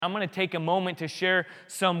I'm going to take a moment to share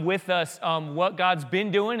some with us what God's been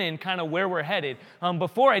doing and kind of where we're headed.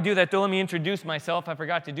 Before I do that, though, let me introduce myself. I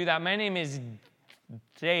forgot to do that. My name is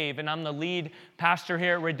Dave, and I'm the lead pastor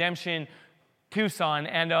here at Redemption Tucson.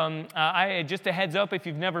 And I just a heads up, if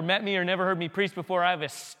you've never met me or never heard me preach before, I have a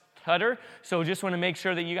stutter. So just want to make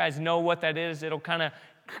sure that you guys know what that is. It'll kind of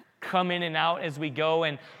come in and out as we go.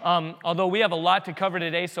 And although we have a lot to cover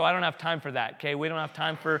today, so I don't have time for that, okay? We don't have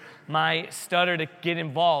time for my stutter to get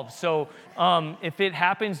involved. So if it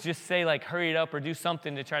happens, just say, like, hurry it up or do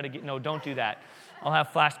something to try to get, no, don't do that. I'll have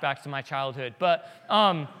flashbacks to my childhood. But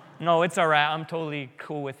no, it's all right. I'm totally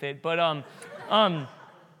cool with it. But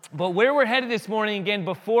where we're headed this morning, again,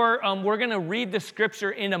 before we're going to read the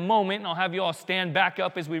scripture in a moment, and I'll have you all stand back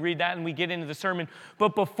up as we read that and we get into the sermon.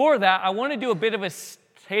 But before that, I want to do a bit of a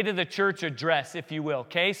State of the Church address, if you will,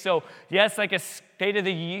 okay? So, yes, like a State of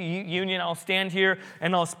the Union, I'll stand here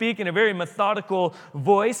and I'll speak in a very methodical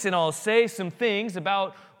voice, and I'll say some things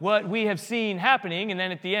about what we have seen happening, and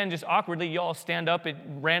then at the end, just awkwardly, you all stand up at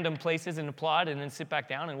random places and applaud, and then sit back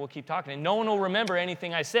down, and we'll keep talking. And no one will remember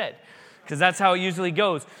anything I said, because that's how it usually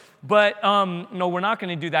goes. But no, we're not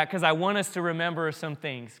going to do that, because I want us to remember some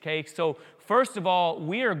things, okay? So first of all,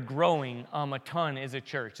 we are growing a ton as a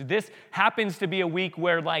church. This happens to be a week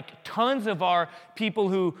where, like, tons of our people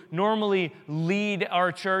who normally lead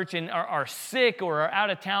our church and are sick or are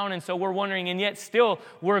out of town, and so we're wondering, and yet still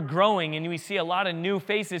we're growing, and we see a lot of new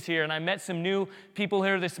faces here, and I met some new people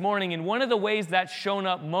here this morning, and one of the ways that's shown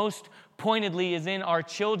up most pointedly is in our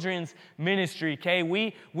children's ministry, okay?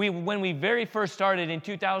 We when we very first started in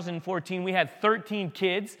 2014, we had 13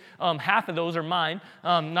 kids. Half of those are mine,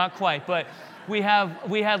 not quite, but we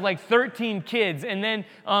had like 13 kids, and then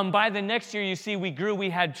by the next year, you see, we grew.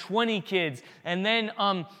 We had 20 kids, and then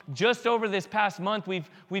just over this past month, we've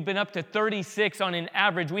been up to 36 on an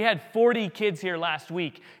average. We had 40 kids here last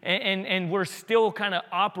week, and we're still kind of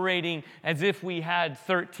operating as if we had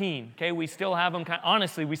 13. Okay, we still have them.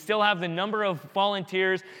 Honestly, we still have the number of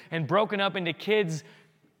volunteers and broken up into kids'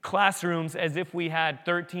 classrooms as if we had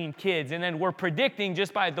 13 kids, and then we're predicting,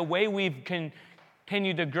 just by the way we've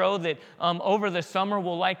continue to grow, that over the summer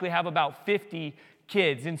we'll likely have about 50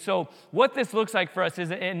 kids. And so what this looks like for us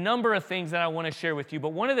is a number of things that I want to share with you. But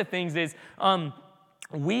one of the things is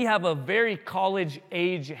we have a very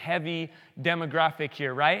college-age heavy demographic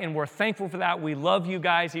here, right? And we're thankful for that. We love you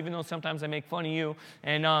guys, even though sometimes I make fun of you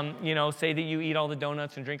and, say that you eat all the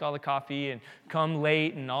donuts and drink all the coffee and come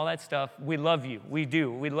late and all that stuff. We love you. We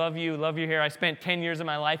do. We love you. Love you here. I spent 10 years of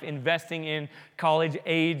my life investing in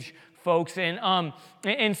college-age folks.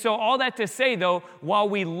 And so all that to say, though, while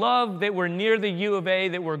we love that we're near the U of A,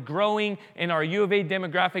 that we're growing in our U of A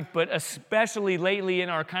demographic, but especially lately in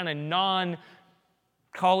our kind of non-college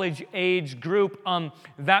age group,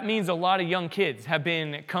 that means a lot of young kids have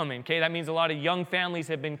been coming, okay? That means a lot of young families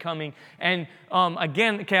have been coming. And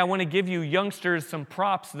again, okay, I want to give you youngsters some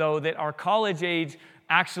props, though, that our college age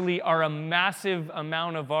actually are a massive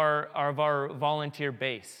amount of our volunteer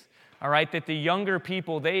base. All right, that the younger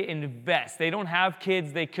people, they invest. They don't have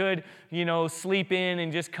kids. They could, sleep in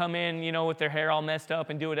and just come in, with their hair all messed up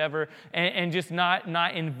and do whatever, and just not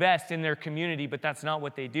invest in their community. But that's not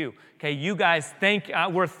what they do. Okay, you guys,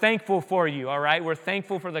 we're thankful for you. All right, we're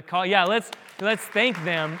thankful for the call. Yeah, let's thank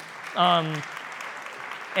them.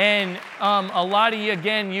 And a lot of you,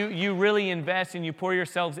 again, you really invest and you pour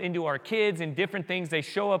yourselves into our kids and different things. They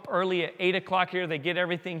show up early at 8 o'clock here. They get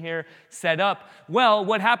everything here set up. Well,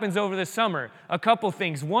 what happens over the summer? A couple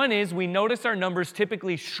things. One is we notice our numbers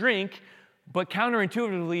typically shrink, but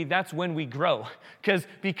counterintuitively, that's when we grow.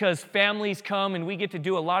 Because families come and we get to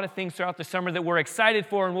do a lot of things throughout the summer that we're excited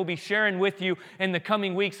for, and we'll be sharing with you in the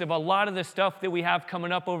coming weeks of a lot of the stuff that we have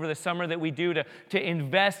coming up over the summer that we do to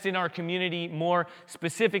invest in our community more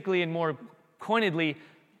specifically and more pointedly,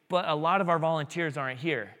 but a lot of our volunteers aren't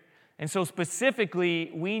here. And so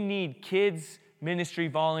specifically, we need kids ministry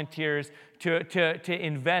volunteers to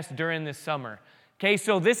invest during this summer. Okay,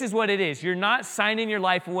 so this is what it is. You're not signing your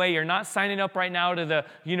life away. You're not signing up right now to the,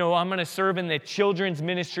 I'm going to serve in the children's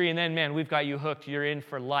ministry, and then, man, we've got you hooked. You're in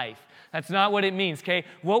for life. That's not what it means, okay?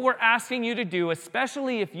 What we're asking you to do,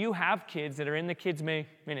 especially if you have kids that are in the kids'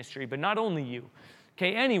 ministry, but not only you,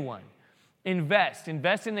 okay, anyone, invest in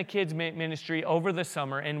the kids' ministry over the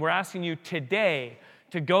summer, and we're asking you today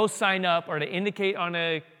to go sign up or to indicate on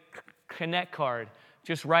a Connect card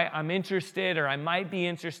just write, I'm interested, or I might be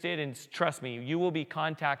interested, and trust me, you will be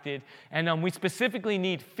contacted. And we specifically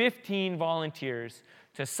need 15 volunteers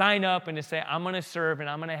to sign up and to say, I'm going to serve and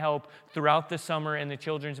I'm going to help throughout the summer in the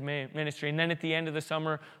children's ministry. And then at the end of the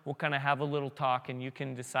summer, we'll kind of have a little talk, and you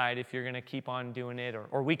can decide if you're going to keep on doing it,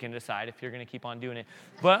 or we can decide if you're going to keep on doing it.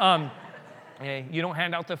 But you don't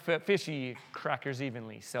hand out the fishy crackers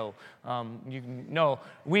evenly. So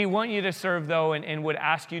we want you to serve, though, and would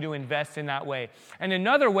ask you to invest in that way. And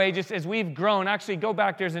another way, just as we've grown, actually go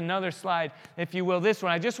back, there's another slide, if you will, this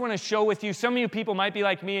one. I just want to show with you, some of you people might be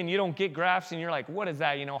like me and you don't get graphs and you're like, what is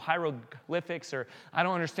that? Hieroglyphics, or I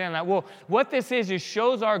don't understand that. Well, what this is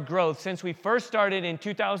shows our growth since we first started in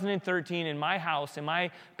 2013 in my house, in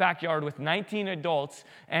my backyard with 19 adults,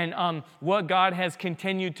 and what God has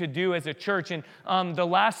continued to do as a church. And the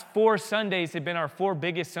last 4 Sundays have been our 4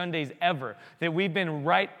 biggest Sundays ever, that we've been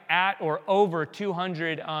right at or over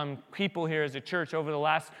 200 people here as a church over the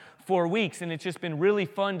last 4 weeks, and it's just been really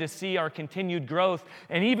fun to see our continued growth.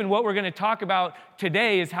 And even what we're going to talk about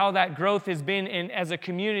today is how that growth has been as a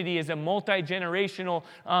community, as a multi-generational,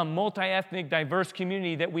 multi-ethnic, diverse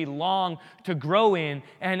community that we long to grow in.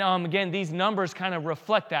 And again, these numbers kind of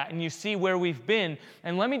reflect that, and you see where we've been.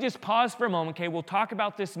 And let me just pause for a moment, okay? We'll talk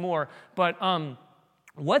about this more, but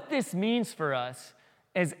what this means for us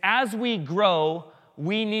is as we grow,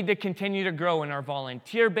 we need to continue to grow in our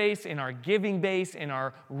volunteer base, in our giving base, in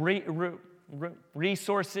our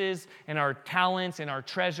resources, in our talents, in our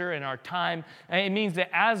treasure, in our time. And it means that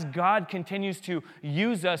as God continues to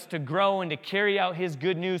use us to grow and to carry out His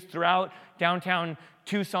good news throughout downtown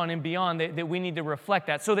Tucson and beyond, that we need to reflect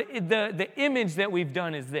that. So the image that we've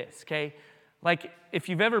done is this, okay? Like, if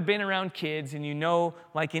you've ever been around kids and you know,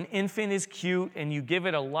 like, an infant is cute and you give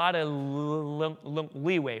it a lot of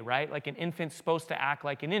leeway, right? Like, an infant's supposed to act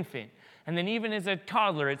like an infant. And then even as a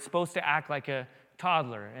toddler, it's supposed to act like a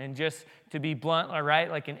toddler. And just to be blunt,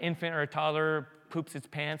 right? Like, an infant or a toddler poops its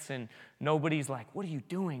pants and nobody's like, what are you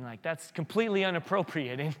doing? Like, that's completely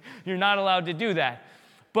inappropriate and you're not allowed to do that.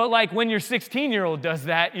 But like when your 16-year-old does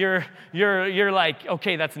that, you're like,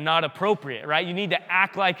 okay, that's not appropriate, right? You need to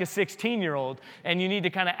act like a 16-year-old, and you need to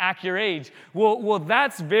kind of act your age. Well,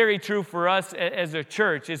 that's very true for us as a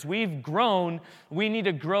church. As we've grown, we need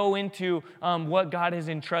to grow into what God has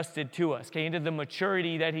entrusted to us, okay, into the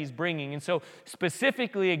maturity that He's bringing. And so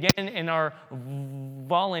specifically, again, in our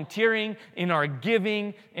volunteering, in our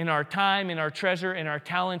giving, in our time, in our treasure, in our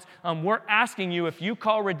talents, we're asking you, if you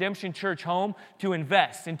call Redemption Church home, to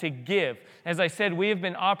invest and to give. As I said, we have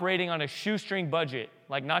been operating on a shoestring budget.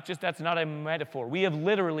 Like, not just, that's not a metaphor. We have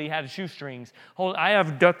literally had shoestrings. I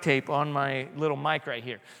have duct tape on my little mic right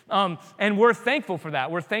here. And we're thankful for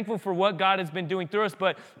that. We're thankful for what God has been doing through us,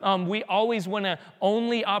 but we always want to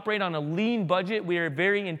only operate on a lean budget. We are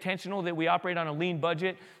very intentional that we operate on a lean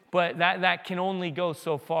budget, but that can only go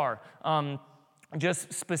so far.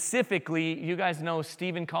 Just specifically, you guys know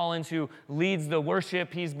Stephen Collins, who leads the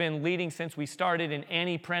worship. He's been leading since we started, and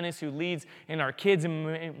Annie Prentice, who leads in our kids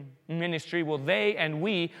ministry. Well, they and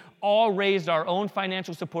we all raised our own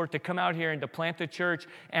financial support to come out here and to plant the church,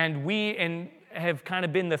 and we have kind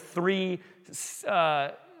of been the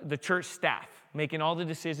church staff, making all the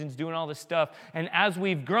decisions, doing all the stuff. And as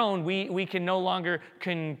we've grown, we can no longer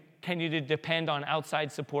continue to depend on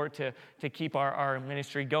outside support to keep our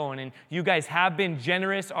ministry going. And you guys have been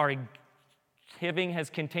generous. Our giving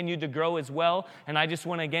has continued to grow as well. And I just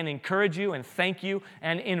want to, again, encourage you and thank you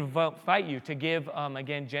and invite you to give,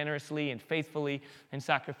 again, generously and faithfully and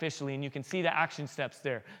sacrificially. And you can see the action steps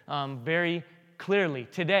there very clearly.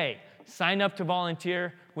 Today, sign up to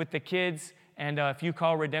volunteer with the kids. And if you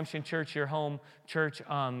call Redemption Church your home church,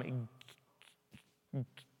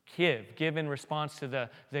 give in response to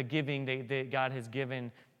the giving that God has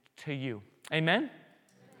given to you. Amen?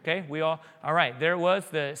 Okay, all right, there it was,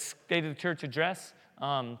 the State of the Church address.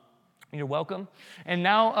 You're welcome. And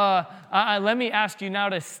now, let me ask you now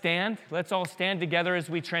to stand. Let's all stand together as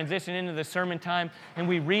we transition into the sermon time and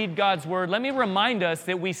we read God's Word. Let me remind us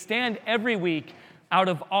that we stand every week out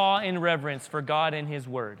of awe and reverence for God and His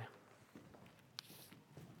Word.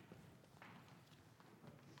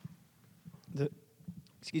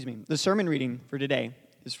 The sermon reading for today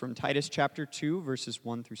is from Titus chapter 2, verses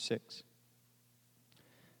 1 through 6.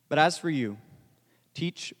 But as for you,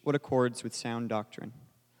 teach what accords with sound doctrine.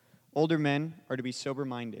 Older men are to be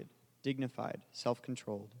sober-minded, dignified,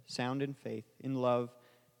 self-controlled, sound in faith, in love,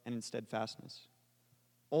 and in steadfastness.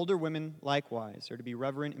 Older women likewise are to be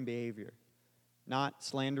reverent in behavior, not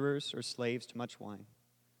slanderers or slaves to much wine.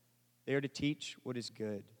 They are to teach what is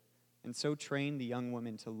good, and so train the young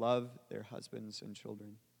women to love their husbands and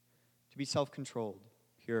children, to be self-controlled,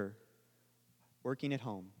 pure, working at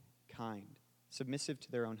home, kind, submissive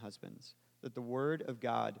to their own husbands, that the word of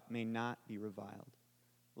God may not be reviled.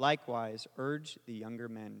 Likewise, urge the younger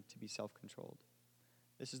men to be self-controlled.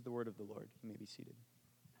 This is the word of the Lord. You may be seated.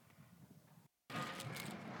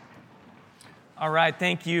 All right,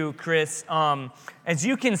 thank you, Chris. As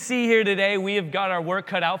you can see here today, we have got our work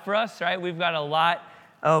cut out for us, right? We've got a lot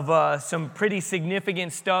of some pretty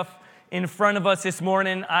significant stuff in front of us this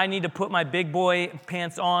morning. I need to put my big boy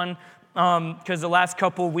pants on because the last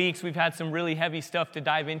couple of weeks we've had some really heavy stuff to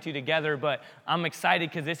dive into together, but I'm excited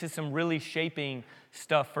because this is some really shaping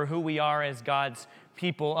stuff for who we are as God's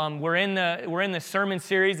people. We're in the sermon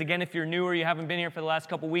series. Again, if you're new or you haven't been here for the last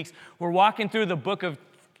couple of weeks, we're walking through the book of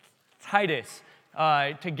Titus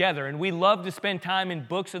together, and we love to spend time in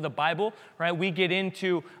books of the Bible, right? We get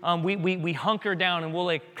into, we hunker down, and we'll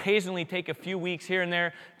occasionally take a few weeks here and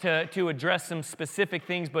there to address some specific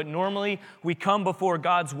things, but normally we come before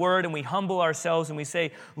God's Word and we humble ourselves and we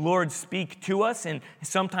say, Lord, speak to us, and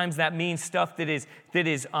sometimes that means stuff that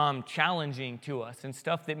is challenging to us and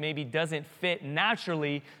stuff that maybe doesn't fit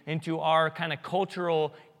naturally into our kind of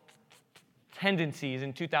cultural tendencies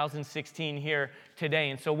in 2016 here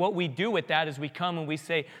today. And so what we do with that is we come and we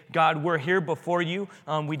say, God, we're here before you.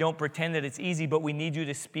 We don't pretend that it's easy, but we need you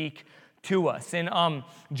to speak to us. And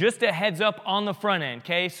just a heads up on the front end,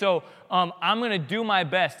 okay? So I'm going to do my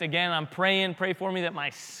best. Again, I'm praying, pray for me that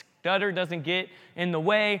my stutter doesn't get in the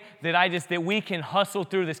way, that we can hustle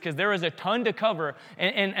through this, because there is a ton to cover,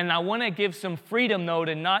 and I want to give some freedom, though,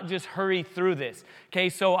 to not just hurry through this, okay?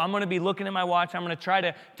 So I'm going to be looking at my watch. I'm going to try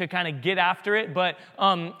to kind of get after it, but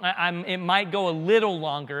it might go a little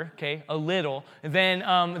longer, okay, a little,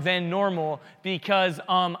 than normal, because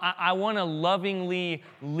I want to lovingly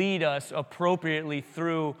lead us appropriately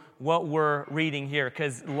through what we're reading here,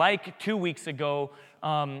 because like 2 weeks ago,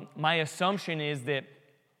 my assumption is that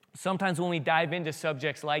sometimes when we dive into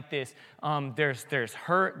subjects like this, there's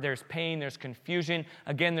hurt, there's pain, there's confusion.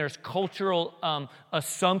 Again, there's cultural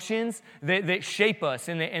assumptions that shape us,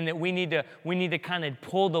 and that we need to kind of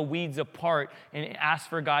pull the weeds apart and ask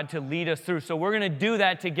for God to lead us through. So we're going to do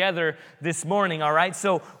that together this morning, all right?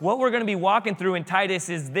 So what we're going to be walking through in Titus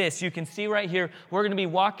is this. You can see right here, we're going to be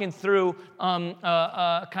walking through kind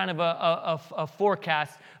of a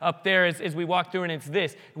forecast up there as we walk through, and it's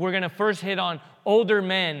this. We're going to first hit on older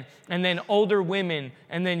men, and then older women,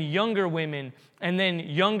 and then younger women, and then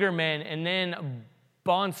younger men, and then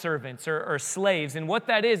bondservants or slaves. And what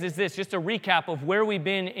that is this, just a recap of where we've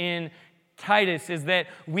been in Titus, is that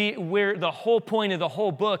we're the whole point of the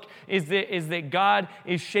whole book is that God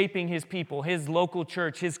is shaping his people, his local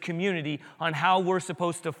church, his community, on how we're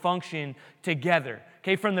supposed to function together.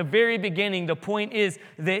 Okay, from the very beginning, the point is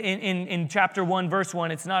that in chapter 1, verse 1,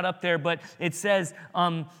 it's not up there, but it says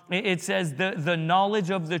the knowledge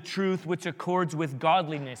of the truth which accords with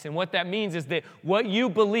godliness. And what that means is that what you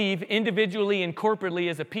believe individually and corporately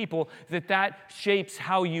as a people, that shapes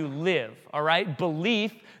how you live, all right?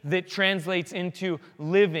 Belief that translates into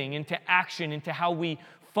living, into action, into how we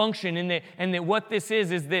function. And that what this is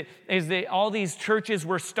that all these churches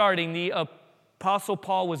were starting, the Apostle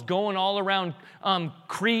Paul was going all around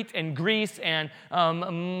Crete and Greece and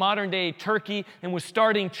modern-day Turkey and was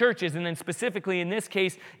starting churches. And then specifically in this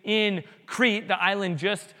case, in Crete, the island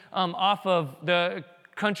just off of the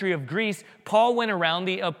country of Greece, Paul went around,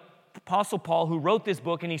 the Apostle Paul, who wrote this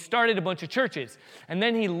book, and he started a bunch of churches. And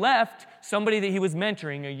then he left somebody that he was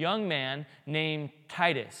mentoring, a young man named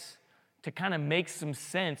Titus, to kind of make some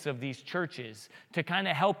sense of these churches, to kind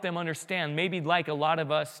of help them understand, maybe like a lot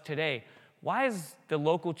of us today, why is the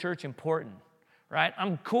local church important, right?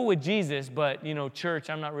 I'm cool with Jesus, but, church,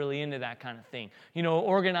 I'm not really into that kind of thing.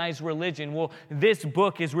 Organized religion. Well, this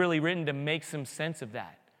book is really written to make some sense of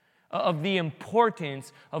that, of the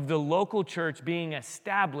importance of the local church being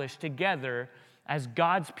established together as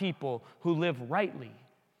God's people who live rightly.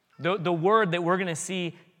 The word that we're going to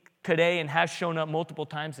see today and has shown up multiple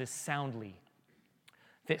times is soundly.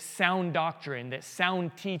 That sound doctrine, that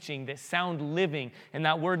sound teaching, that sound living, and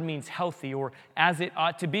that word means healthy or as it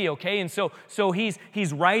ought to be, okay? And so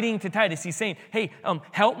he's writing to Titus. He's saying, hey,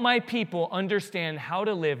 help my people understand how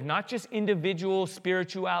to live, not just individual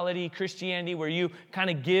spirituality, Christianity, where you kind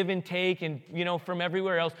of give and take and, from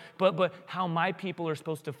everywhere else, but how my people are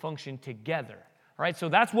supposed to function together. All right, so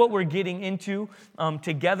that's what we're getting into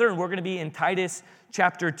together, and we're going to be in Titus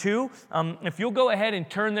chapter 2. If you'll go ahead and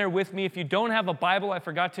turn there with me. If you don't have a Bible, I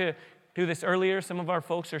forgot to do this earlier. Some of our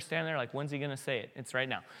folks are standing there like, when's he going to say it? It's right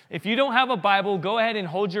now. If you don't have a Bible, go ahead and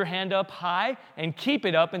hold your hand up high and keep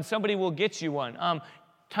it up, and somebody will get you one.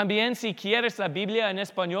 También si quieres la Biblia en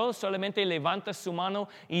español, solamente levanta su mano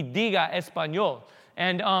y diga español.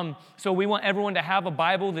 And so we want everyone to have a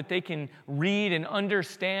Bible that they can read and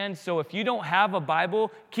understand. So if you don't have a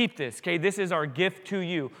Bible, keep this, okay? This is our gift to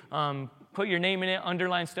you. Put your name in it,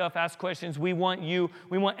 underline stuff, ask questions. We want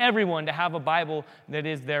everyone to have a Bible that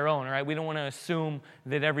is their own, all right? We don't want to assume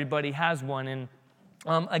that everybody has one. And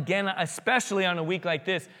again, especially on a week like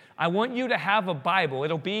this, I want you to have a Bible.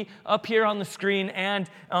 It'll be up here on the screen, and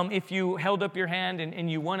if you held up your hand and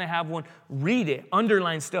you want to have one, read it,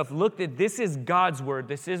 underline stuff. Look, that this is God's word.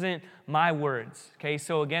 This isn't my words, okay?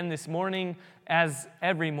 So again, this morning, as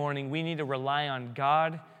every morning, we need to rely on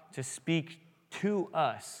God to speak to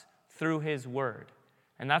us through his word.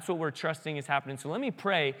 And that's what we're trusting is happening. So let me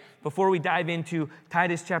pray before we dive into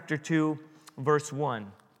Titus chapter 2, verse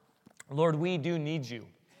 1. Lord, we do need you.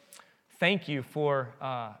 Thank you for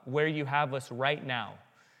where you have us right now.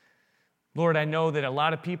 Lord, I know that a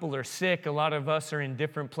lot of people are sick. A lot of us are in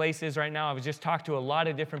different places right now. I was just talked to a lot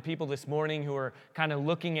of different people this morning who are kind of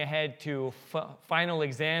looking ahead to final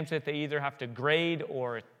exams that they either have to grade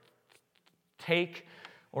or take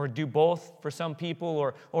or do both for some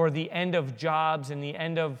people, or the end of jobs and the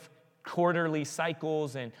end of quarterly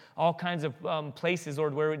cycles and all kinds of places, or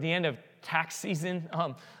where the end of tax season,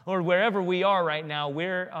 or wherever we are right now,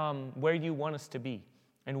 where you want us to be.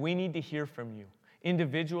 And we need to hear from you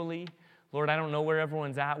individually. Lord, I don't know where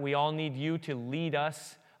everyone's at. We all need you to lead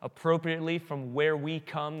us appropriately from where we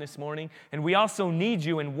come this morning. And we also need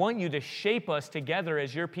you and want you to shape us together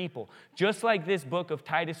as your people. Just like this book of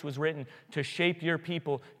Titus was written to shape your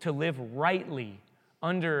people to live rightly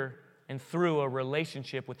under and through a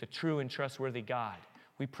relationship with the true and trustworthy God.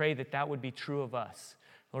 We pray that that would be true of us.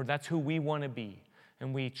 Lord, that's who we want to be.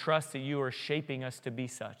 And we trust that you are shaping us to be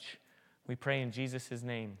such. We pray in Jesus'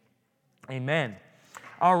 name. Amen.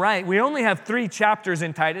 All right, we only have 3 chapters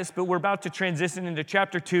in Titus, but we're about to transition into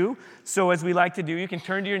chapter 2. So as we like to do, you can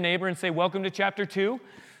turn to your neighbor and say, welcome to chapter 2,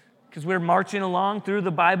 because we're marching along through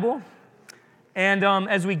the Bible. And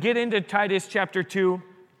as we get into Titus chapter 2,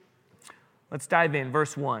 let's dive in,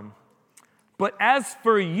 verse 1. But as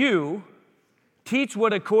for you, teach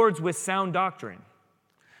what accords with sound doctrine.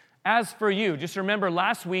 As for you, just remember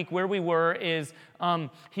last week where we were is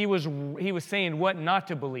he was saying what not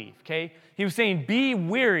to believe, okay? He was saying be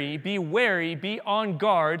wary, be on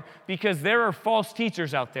guard, because there are false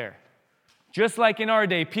teachers out there. Just like in our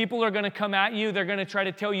day, people are going to come at you. They're going to try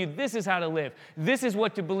to tell you this is how to live. This is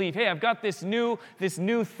what to believe. Hey, I've got this new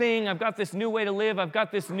thing. I've got this new way to live. I've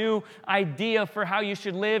got this new idea for how you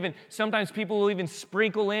should live. And sometimes people will even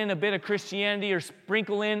sprinkle in a bit of Christianity or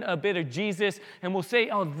sprinkle in a bit of Jesus, and will say,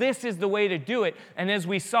 "Oh, this is the way to do it." And as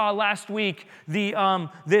we saw last week, the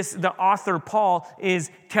author Paul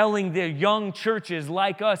is telling the young churches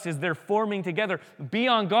like us as they're forming together, be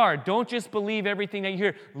on guard. Don't just believe everything that you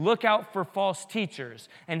hear. Look out for false teachers.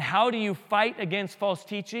 And how do you fight against false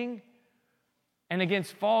teaching and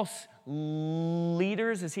against false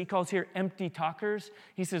leaders, as he calls here, empty talkers?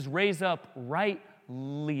 He says, raise up right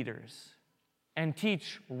leaders and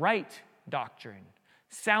teach right doctrine,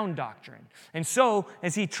 sound doctrine. And so,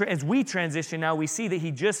 as we transition now, we see that he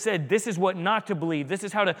just said, this is what not to believe. This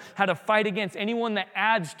is how to fight against anyone that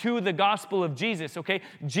adds to the gospel of Jesus, okay?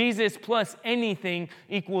 Jesus plus anything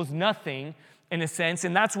equals nothing, in a sense,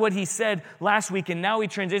 and that's what he said last week, and now he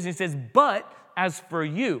transitions. He says, but as for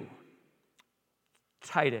you,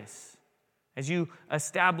 Titus, as you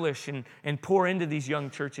establish and pour into these young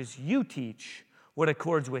churches, you teach what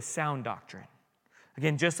accords with sound doctrine.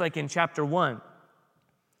 Again, just like in chapter 1,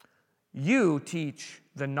 you teach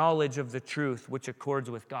the knowledge of the truth which accords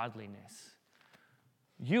with godliness.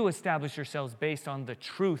 You establish yourselves based on the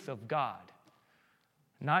truth of God,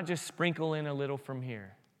 not just sprinkle in a little from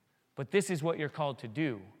here. But this is what you're called to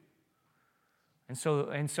do. And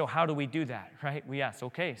so how do we do that, right? We ask,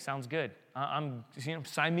 okay, sounds good.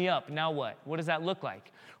 Sign me up. Now what? What does that look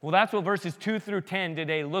like? Well, that's what verses 2 through 10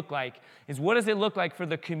 today look like, is what does it look like for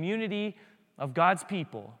the community of God's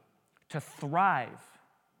people to thrive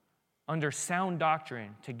under sound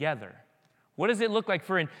doctrine together? What does it look like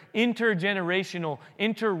for an intergenerational,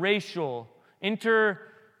 interracial,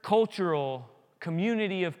 intercultural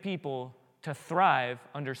community of people to thrive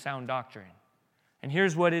under sound doctrine? And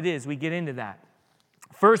here's what it is. We get into that.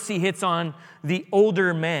 First, he hits on the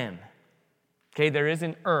older man. Okay, there is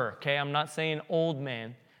an okay? I'm not saying old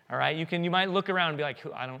man, all right? You might look around and be like,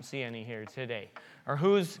 I don't see any here today. Or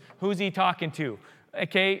who's he talking to?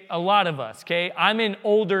 Okay, a lot of us, okay? I'm an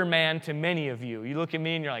older man to many of you. You look at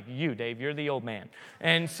me and you're like, you, Dave, you're the old man.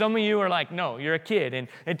 And some of you are like, no, you're a kid. And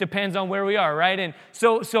it depends on where we are, right? And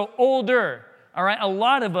so older. All right, a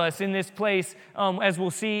lot of us in this place, as we'll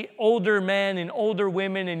see, older men and older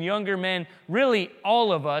women and younger men, really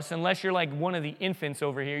all of us, unless you're like one of the infants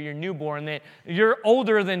over here, you're newborn, that you're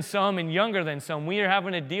older than some and younger than some. We are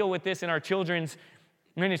having to deal with this in our children's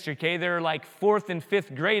ministry, okay? They're like 4th and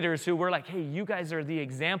 5th graders who we're like, hey, you guys are the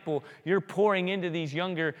example. You're pouring into these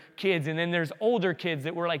younger kids. And then there's older kids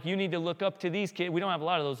that we're like, you need to look up to these kids. We don't have a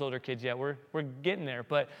lot of those older kids yet. We're getting there.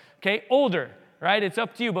 But, okay, older. Right? It's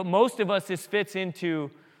up to you, but most of us, this fits into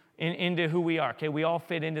who we are, okay? We all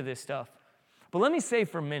fit into this stuff. But let me say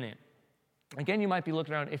for a minute, again, you might be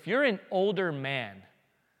looking around. If you're an older man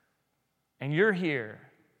and you're here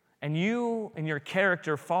and you and your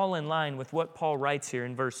character fall in line with what Paul writes here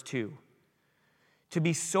in verse 2, to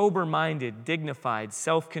be sober-minded, dignified,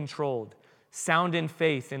 self-controlled, sound in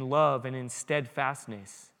faith, in love, and in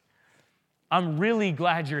steadfastness. I'm really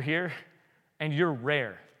glad you're here, and you're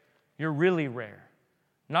rare. You're really rare.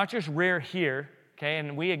 Not just rare here, okay,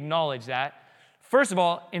 and we acknowledge that. First of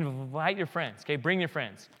all, invite your friends, okay? Bring your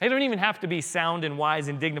friends. They don't even have to be sound and wise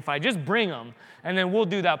and dignified. Just bring them, and then we'll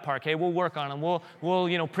do that part, okay? We'll work on them.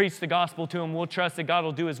 We'll preach the gospel to them. We'll trust that God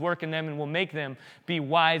will do his work in them, and we'll make them be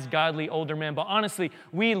wise, godly, older men. But honestly,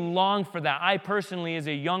 we long for that. I personally, as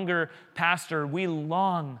a younger pastor, we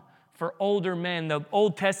long for older men. The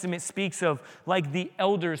Old Testament speaks of like the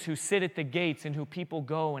elders who sit at the gates and who people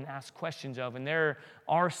go and ask questions of. And there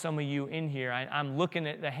are some of you in here. I'm looking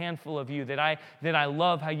at the handful of you that I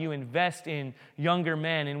love how you invest in younger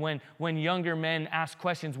men. And when younger men ask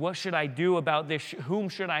questions, what should I do about this? Whom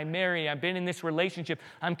should I marry? I've been in this relationship.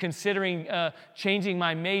 I'm considering changing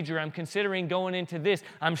my major. I'm considering going into this.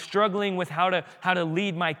 I'm struggling with how to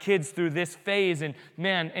lead my kids through this phase. And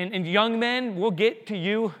man, and young men, we'll get to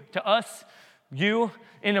you, to us, you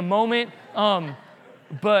in a moment.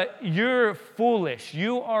 But you're foolish.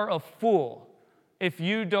 You are a fool if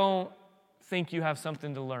you don't think you have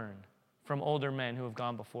something to learn from older men who have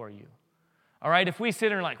gone before you. All right, if we sit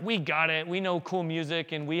there and like, we got it, we know cool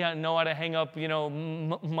music, and we know how to hang up,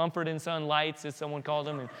 Mumford & Son lights, as someone called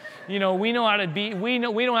them, and, we know how to be, we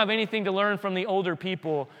don't have anything to learn from the older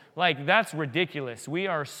people, like, that's ridiculous. We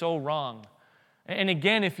are so wrong. And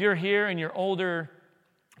again, if you're here and you're older,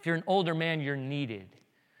 if you're an older man, you're needed.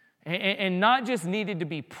 And not just needed to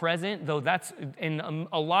be present, though that's, in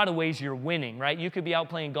a lot of ways, you're winning, right? You could be out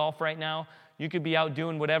playing golf right now. You could be out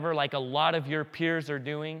doing whatever, like a lot of your peers are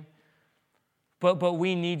doing. But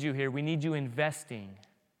we need you here. We need you investing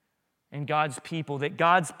in God's people, that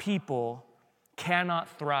God's people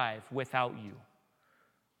cannot thrive without you.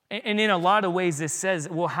 And in a lot of ways, this says,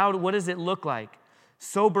 well, what does it look like?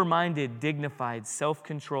 Sober-minded, dignified,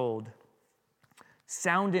 self-controlled,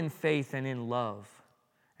 sound in faith and in love,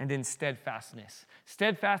 and in steadfastness.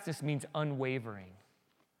 Steadfastness means unwavering.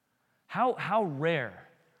 How rare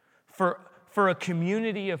for a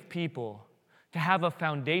community of people to have a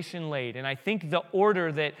foundation laid. And I think the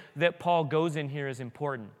order that Paul goes in here is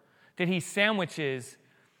important. That he sandwiches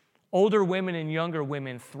older women and younger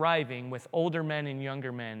women thriving with older men and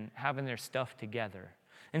younger men having their stuff together.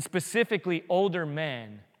 And specifically older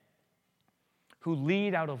men who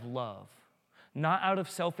lead out of love. Not out of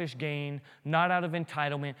selfish gain, not out of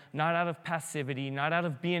entitlement, not out of passivity, not out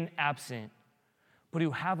of being absent, but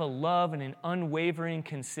who have a love and an unwavering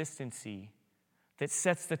consistency that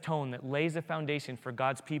sets the tone, that lays a foundation for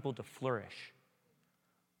God's people to flourish.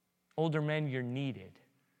 Older men, you're needed.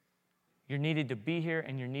 You're needed to be here,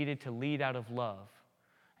 and you're needed to lead out of love.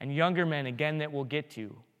 And younger men, again, that we'll get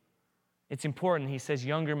to, it's important. He says,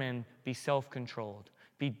 younger men, be self-controlled,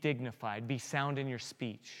 be dignified, be sound in your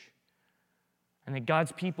speech. And that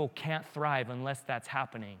God's people can't thrive unless that's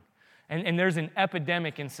happening. And there's an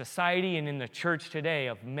epidemic in society and in the church today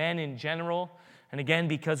of men in general. And again,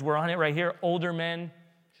 because we're on it right here, older men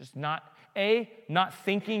just not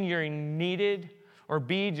thinking you're needed, or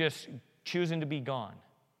B, just choosing to be gone.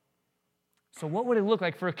 So what would it look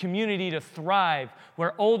like for a community to thrive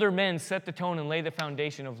where older men set the tone and lay the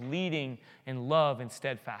foundation of leading in love and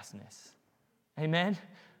steadfastness? Amen?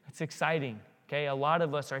 That's exciting. Okay, a lot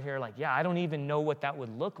of us are here like, yeah, I don't even know what that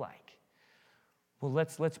would look like. Well,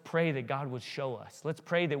 let's pray that God would show us. Let's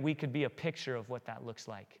pray that we could be a picture of what that looks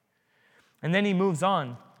like. And then he moves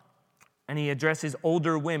on, and he addresses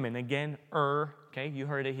older women. Again, okay, you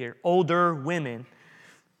heard it here. Older women.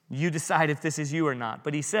 You decide if this is you or not.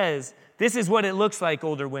 But he says, this is what it looks like,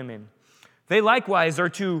 older women. They likewise are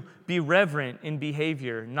to be reverent in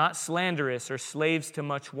behavior, not slanderous or slaves to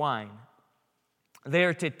much wine. They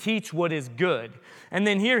are to teach what is good. And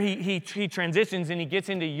then here he transitions and he gets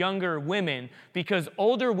into younger women, because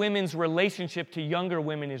older women's relationship to younger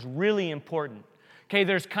women is really important. Okay,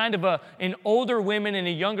 there's kind of an older women and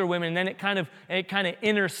a younger women, and then it kind of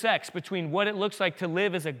intersects between what it looks like to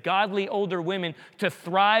live as a godly older women, to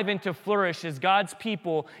thrive and to flourish as God's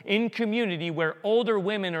people in community where older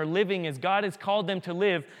women are living as God has called them to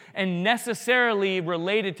live, and necessarily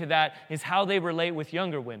related to that is how they relate with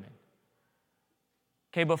younger women.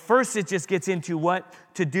 Okay, but first it just gets into what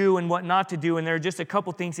to do and what not to do, and there are just a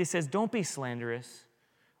couple things. He says, don't be slanderous,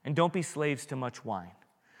 and don't be slaves to much wine.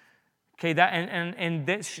 Okay, that and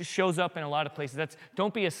this shows up in a lot of places.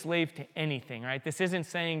 Don't be a slave to anything, right? This isn't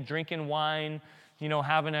saying drinking wine,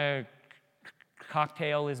 having a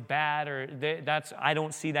cocktail is bad, or I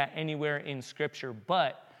don't see that anywhere in Scripture.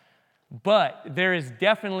 But there is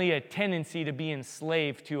definitely a tendency to be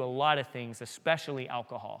enslaved to a lot of things, especially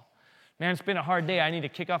alcohol. Man, it's been a hard day. I need to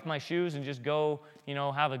kick off my shoes and just go,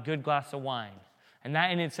 have a good glass of wine. And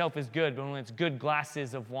that in itself is good, but when it's good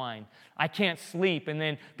glasses of wine, I can't sleep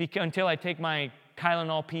until I take my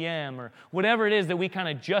Tylenol PM or whatever it is that we kind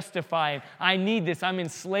of justify. I need this. I'm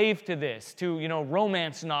enslaved to this, to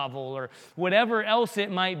romance novel or whatever else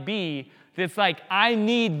it might be. That's like I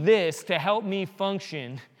need this to help me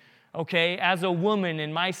function, okay, as a woman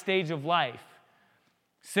in my stage of life.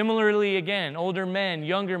 Similarly, again, older men,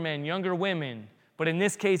 younger women, but in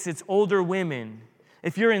this case, it's older women.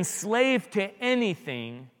 If you're enslaved to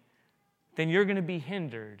anything, then you're going to be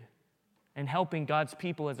hindered in helping God's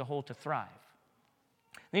people as a whole to thrive.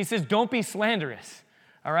 And he says, don't be slanderous,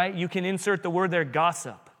 all right? You can insert the word there,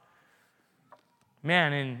 gossip.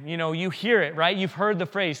 Man, and, you hear it, right? You've heard the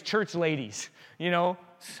phrase, church ladies.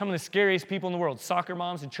 Some of the scariest people in the world, soccer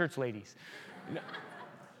moms and church ladies.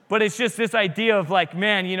 But it's just this idea of like,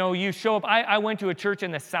 man, you show up. I went to a church in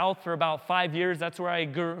the South for about 5 years. That's where I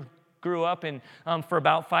grew up and for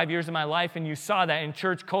about 5 years of my life, and you saw that in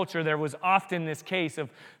church culture. There was often this case of,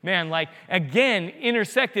 man, like, again,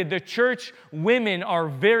 intersected. The church women are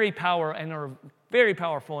very powerful and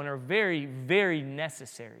are very, very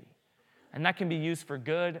necessary. And that can be used for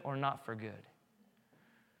good or not for good.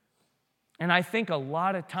 And I think a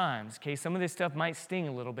lot of times, okay, some of this stuff might sting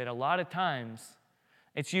a little bit. A lot of times,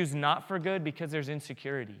 it's used not for good because there's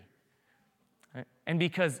insecurity. Right? And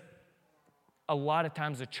because a lot of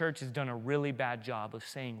times the church has done a really bad job of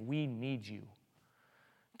saying, we need you.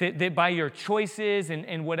 That by your choices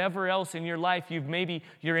and whatever else in your life,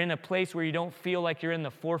 you're in a place where you don't feel like you're in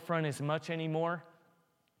the forefront as much anymore.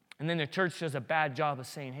 And then the church does a bad job of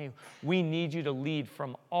saying, hey, we need you to lead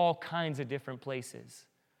from all kinds of different places.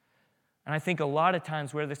 And I think a lot of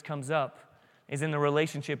times where this comes up is in the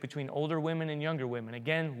relationship between older women and younger women.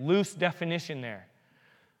 Again, loose definition there.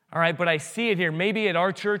 All right, but I see it here. Maybe at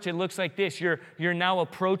our church it looks like this. You're now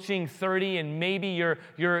approaching 30, and maybe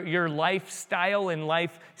your lifestyle and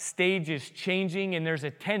life stage is changing, and there's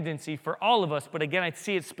a tendency for all of us, but again, I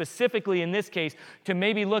see it specifically in this case, to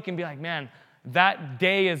maybe look and be like, man, that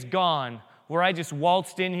day is gone where I just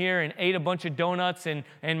waltzed in here and ate a bunch of donuts and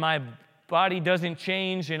my body doesn't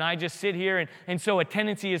change, and I just sit here. And so a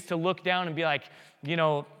tendency is to look down and be like,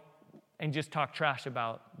 and just talk trash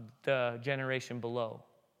about the generation below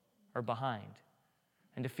or behind,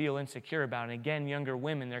 and to feel insecure about it. And again, younger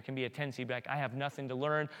women, there can be a tendency to be like, I have nothing to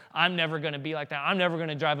learn. I'm never going to be like that. I'm never going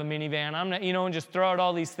to drive a minivan. I'm not, and just throw out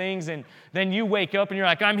all these things. And then you wake up and you're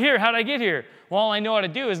like, I'm here. How'd I get here? Well, all I know how to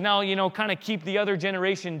do is now, kind of keep the other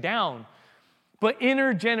generation down. But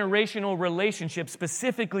intergenerational relationships,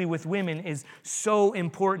 specifically with women, is so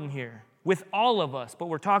important here. With all of us, but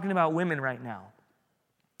we're talking about women right now.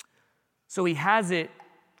 So he has it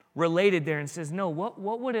related there and says, no,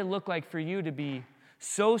 what would it look like for you to be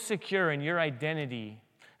so secure in your identity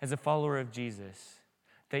as a follower of Jesus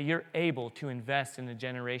that you're able to invest in the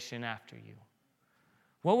generation after you?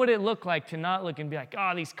 What would it look like to not look and be like,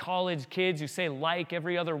 these college kids who say like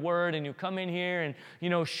every other word and who come in here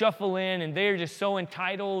and, shuffle in and they're just so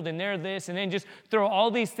entitled and they're this, and then just throw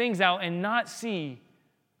all these things out and not see,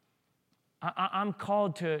 I'm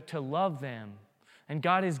called to love them. And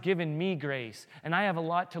God has given me grace, and I have a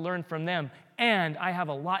lot to learn from them, and I have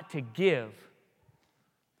a lot to give.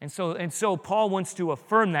 And so Paul wants to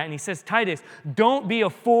affirm that, and he says, Titus, don't be a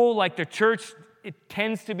fool like the church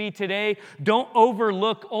tends to be today. Don't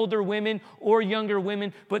overlook older women or younger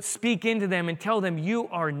women, but speak into them and tell them you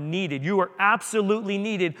are needed. You are absolutely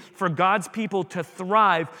needed for God's people to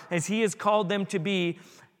thrive as he has called them to be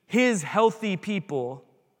his healthy people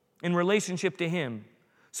in relationship to him.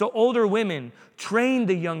 So older women, train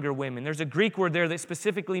the younger women. There's a Greek word there that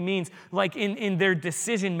specifically means like in their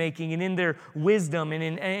decision-making and in their wisdom and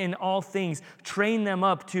in all things. Train them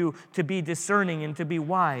up to be discerning and to be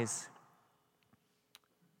wise.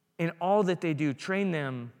 In all that they do, train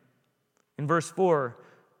them, in verse 4,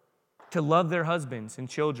 to love their husbands and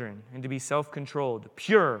children and to be self-controlled,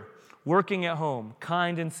 pure, working at home,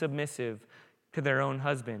 kind and submissive to their own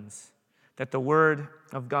husbands, that the word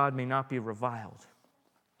of God may not be reviled.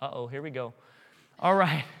 Uh-oh, here we go. All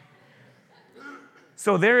right.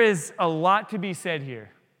 So there is a lot to be said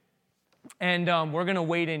here. And we're going to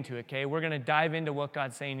wade into it, okay? We're going to dive into what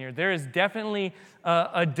God's saying here. There is definitely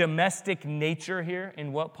a domestic nature here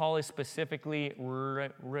in what Paul is specifically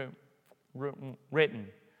written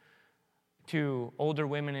to older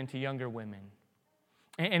women and to younger women.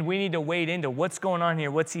 And we need to wade into what's going on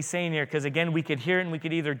here. What's he saying here? Because again, we could hear it and we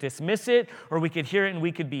could either dismiss it, or we could hear it and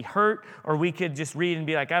we could be hurt, or we could just read and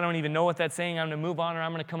be like, I don't even know what that's saying. I'm going to move on, or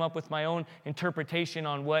I'm going to come up with my own interpretation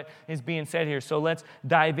on what is being said here. So let's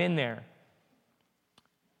dive in there.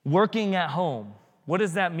 Working at home. What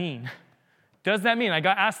does that mean? Does that mean, I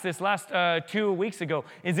got asked this last 2 weeks ago,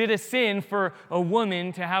 is it a sin for a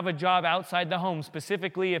woman to have a job outside the home,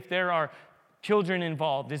 specifically if there are children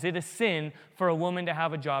involved? Is it a sin for a woman to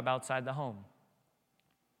have a job outside the home?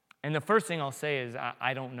 And the first thing I'll say is,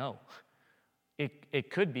 I don't know. It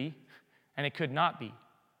could be, and it could not be.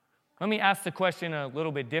 Let me ask the question a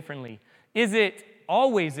little bit differently. Is it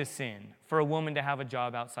always a sin for a woman to have a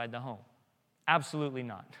job outside the home? Absolutely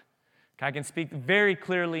not. I can speak very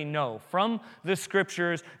clearly, no. From the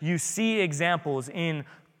scriptures, you see examples in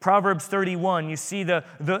Proverbs 31, you see the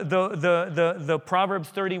Proverbs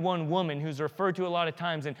 31 woman who's referred to a lot of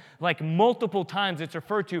times, and like multiple times it's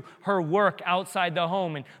referred to her work outside the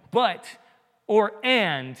home.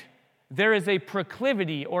 And there is a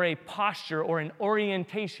proclivity or a posture or an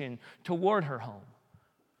orientation toward her home.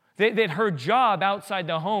 That her job outside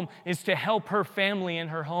the home is to help her family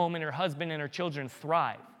and her home and her husband and her children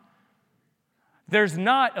thrive. There's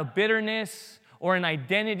not a bitterness or an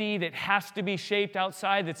identity that has to be shaped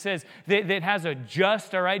outside that says, that has a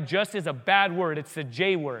just, all right? Just is a bad word. It's the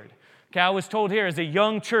J word. Okay, I was told here as a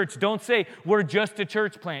young church, don't say we're just a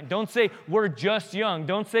church plant. Don't say we're just young.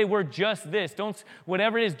 Don't say we're just this.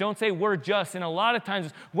 Whatever it is, don't say we're just. And a lot of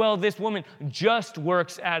times, well, this woman just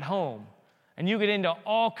works at home. And you get into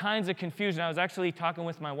all kinds of confusion. I was actually talking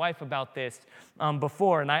with my wife about this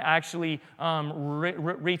before, and I actually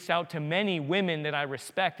reached out to many women that I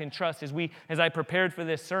respect and trust as I prepared for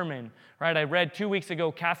this sermon. Right, I read 2 weeks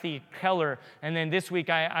ago Kathy Keller, and then this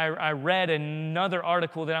week I read another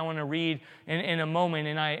article that I want to read in a moment.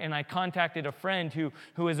 And I contacted a friend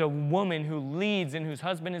who is a woman who leads and whose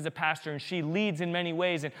husband is a pastor, and she leads in many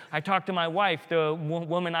ways. And I talked to my wife, the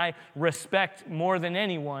woman I respect more than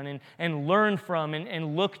anyone, and learn from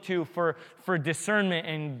and look to for discernment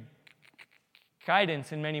and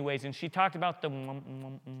guidance in many ways. And she talked about the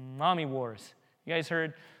mommy wars. You guys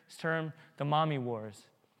heard this term, the mommy wars.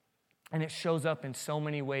 And it shows up in so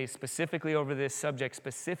many ways, specifically over this subject,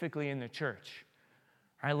 specifically in the church.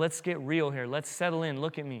 All right, let's get real here. Let's settle in.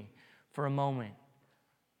 Look at me for a moment.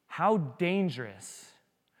 How dangerous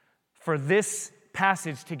for this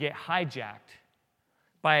passage to get hijacked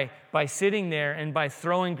by sitting there and by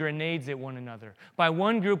throwing grenades at one another. By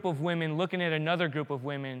one group of women looking at another group of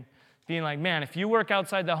women being like, man, if you work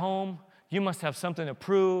outside the home, you must have something to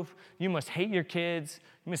prove. You must hate your kids.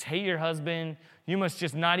 You must hate your husband. You must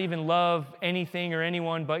just not even love anything or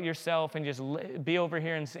anyone but yourself and just be over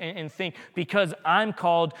here and think, because I'm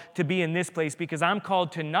called to be in this place, because I'm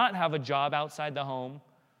called to not have a job outside the home,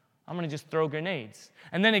 I'm going to just throw grenades.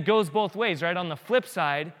 And then it goes both ways, right? On the flip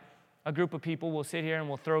side, a group of people will sit here and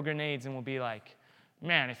will throw grenades and will be like,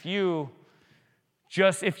 man, if you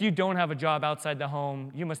don't have a job outside the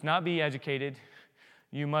home, you must not be educated.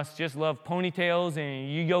 You must just love ponytails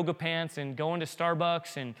and yoga pants and going to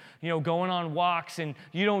Starbucks and, going on walks, and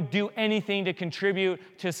you don't do anything to contribute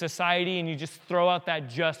to society, and you just throw out that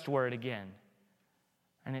just word again.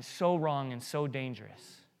 And it's so wrong and so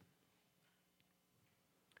dangerous.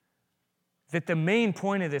 That the main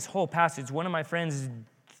point of this whole passage, one of my friends,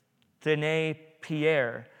 Danae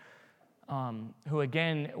Pierre, who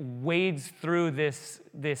again wades through this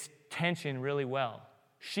tension really well.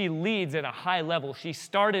 She leads at a high level. She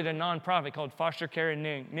started a nonprofit called Foster Care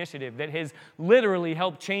Initiative that has literally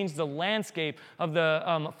helped change the landscape of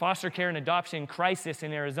the foster care and adoption crisis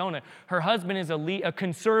in Arizona. Her husband is a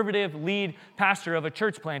conservative lead pastor of a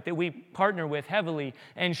church plant that we partner with heavily,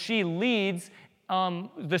 and she leads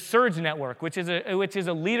the Surge Network, which is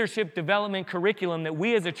a leadership development curriculum that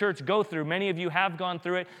we as a church go through. Many of you have gone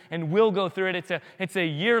through it and will go through it. It's a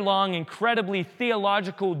year-long, incredibly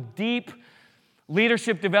theological, deep,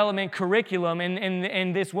 leadership development curriculum,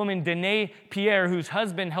 and this woman, Danae Pierre, whose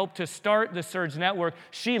husband helped to start the Surge Network,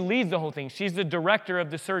 she leads the whole thing. She's the director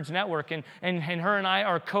of the Surge Network, and her and I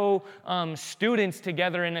are co-students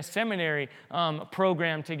together in a seminary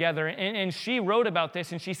program together, and she wrote about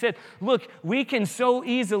this, and she said, look, we can so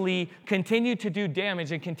easily continue to do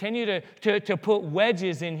damage and continue to put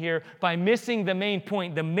wedges in here by missing the main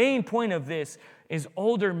point. The main point of this is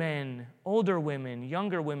older men, older women,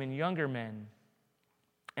 younger men,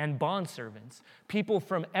 and bondservants, people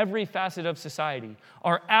from every facet of society,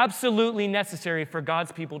 are absolutely necessary for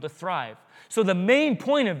God's people to thrive. So the main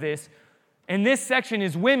point of this, in this section,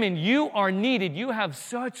 is women, you are needed. You have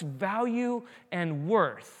such value and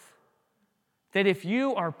worth that if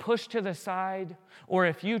you are pushed to the side, or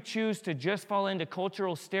if you choose to just fall into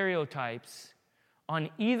cultural stereotypes on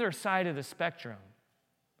either side of the spectrum,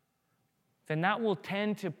 then that will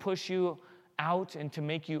tend to push you out and to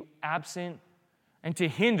make you absent and to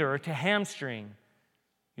hinder, to hamstring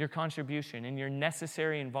your contribution and your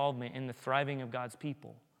necessary involvement in the thriving of God's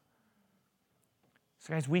people.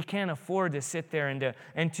 So guys, we can't afford to sit there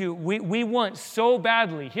we want so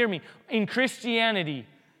badly, hear me, in Christianity,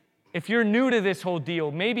 if you're new to this whole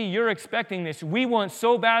deal, maybe you're expecting this, we want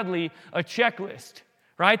so badly a checklist,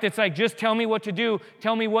 right? That's like, just tell me what to do,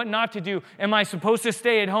 tell me what not to do. Am I supposed to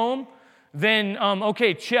stay at home? Then,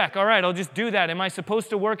 okay, check. All right, I'll just do that. Am I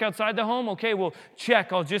supposed to work outside the home? Okay, well,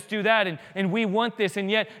 check. I'll just do that. And we want this, and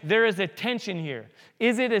yet there is a tension here.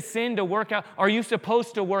 Is it a sin to work out? Are you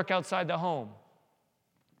supposed to work outside the home?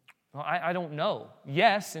 Well, I don't know.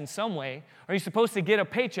 Yes, in some way. Are you supposed to get a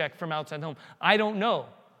paycheck from outside the home? I don't know.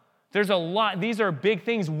 There's a lot. These are big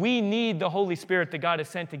things. We need the Holy Spirit that God has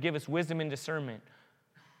sent to give us wisdom and discernment.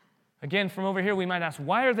 Again, from over here, we might ask,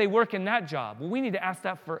 why are they working that job? Well, we need to ask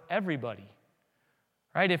that for everybody,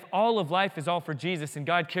 right? If all of life is all for Jesus and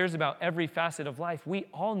God cares about every facet of life, we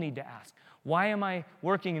all need to ask, why am I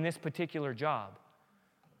working in this particular job?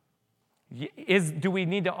 Do we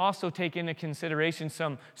need to also take into consideration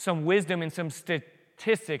some wisdom and some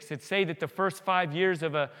statistics that say that the first 5 years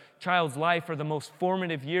of a child's life are the most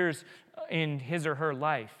formative years in his or her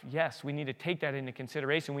life? Yes, we need to take that into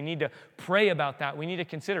consideration. We need to pray about that. We need to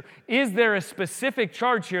consider, is there a specific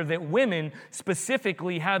charge here that women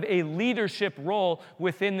specifically have a leadership role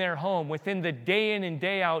within their home, within the day in and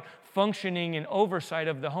day out functioning and oversight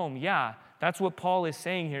of the home? Yeah, that's what Paul is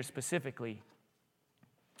saying here specifically.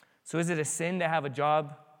 So is it a sin to have a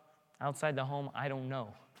job outside the home? I don't know.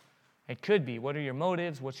 It could be. What are your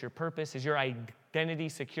motives? What's your purpose? Is your identity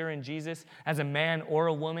secure in Jesus as a man or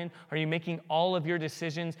a woman? Are you making all of your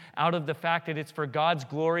decisions out of the fact that it's for God's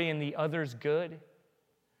glory and the other's good?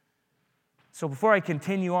 So before I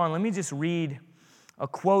continue on, let me just read a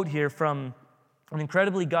quote here from an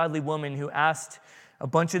incredibly godly woman who asked a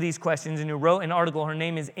bunch of these questions and who wrote an article. Her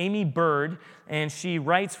name is Amy Bird, and she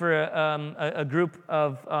writes for a group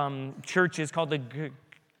of churches called the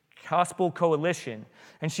Gospel Coalition.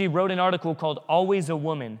 And she wrote an article called Always a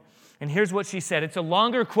Woman. And here's what she said. It's a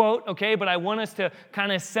longer quote, okay, but I want us to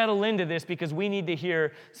kind of settle into this because we need to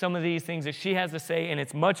hear some of these things that she has to say, and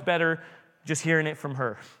it's much better just hearing it from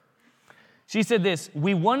her. She said this: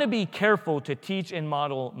 we want to be careful to teach and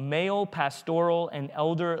model male pastoral and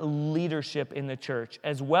elder leadership in the church,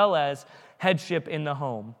 as well as headship in the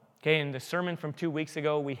home. Okay, in the sermon from 2 weeks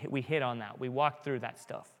ago, we hit on that. We walked through that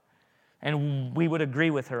stuff. And we would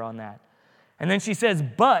agree with her on that. And then she says,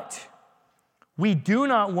 but we do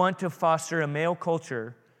not want to foster a male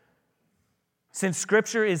culture, since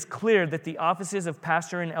Scripture is clear that the offices of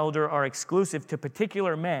pastor and elder are exclusive to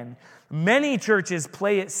particular men. Many churches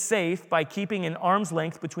play it safe by keeping an arm's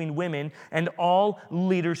length between women and all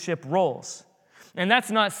leadership roles. And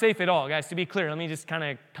that's not safe at all, guys, to be clear. Let me just kind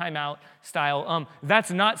of time out style.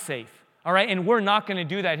 That's not safe. All right, and we're not going to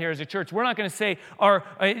do that here as a church. We're not going to say,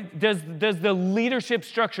 does the leadership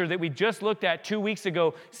structure that we just looked at 2 weeks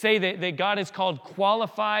ago say that God has called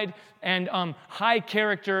qualified and high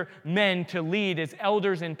character men to lead as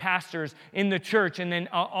elders and pastors in the church, and then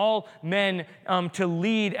all men to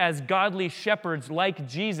lead as godly shepherds like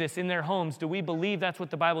Jesus in their homes? Do we believe that's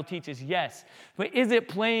what the Bible teaches? Yes. But is it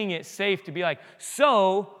playing it safe to be like,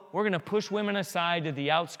 so we're going to push women aside to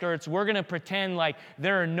the outskirts. We're going to pretend like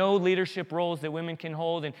there are no leadership roles that women can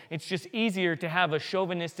hold, and it's just easier to have a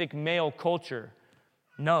chauvinistic male culture.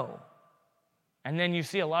 No. And then you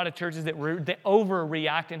see a lot of churches that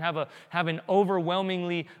overreact and have an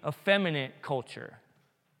overwhelmingly effeminate culture.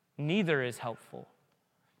 Neither is helpful.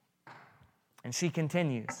 And she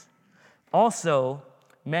continues. Also,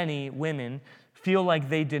 many women feel like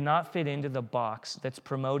they do not fit into the box that's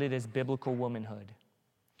promoted as biblical womanhood.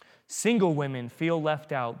 Single women feel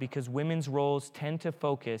left out because women's roles tend to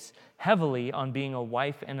focus heavily on being a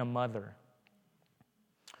wife and a mother.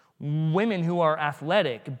 Women who are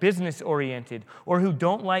athletic, business-oriented, or who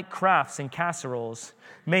don't like crafts and casseroles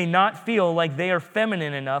may not feel like they are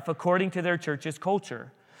feminine enough according to their church's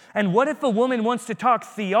culture. And what if a woman wants to talk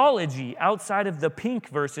theology outside of the pink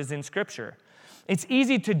verses in Scripture? It's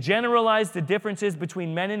easy to generalize the differences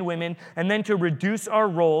between men and women and then to reduce our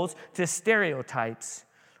roles to stereotypes.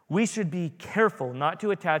 We should be careful not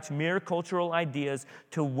to attach mere cultural ideas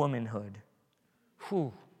to womanhood.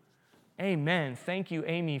 Whew. Amen. Thank you,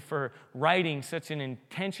 Amy, for writing such an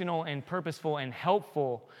intentional and purposeful and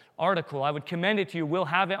helpful article. I would commend it to you. We'll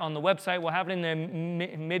have it on the website. We'll have it in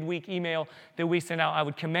the midweek email that we send out. I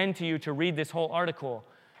would commend to you to read this whole article.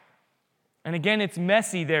 And again, it's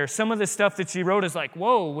messy there. Some of the stuff that she wrote is like,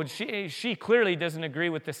 whoa, she clearly doesn't agree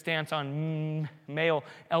with the stance on male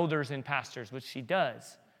elders and pastors, which she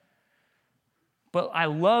does. But I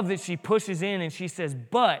love that she pushes in and she says,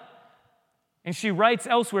 but, and she writes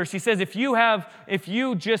elsewhere, she says, if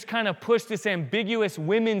you just kind of push this ambiguous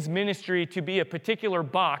women's ministry to be a particular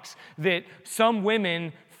box that some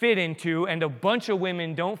women fit into and a bunch of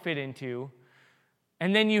women don't fit into,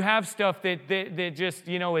 and then you have stuff that just,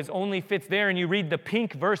 is only fits there, and you read the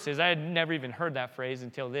pink verses. I had never even heard that phrase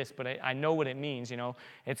until this, but I know what it means,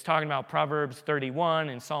 It's talking about Proverbs 31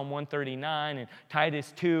 and Psalm 139 and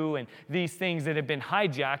Titus 2 and these things that have been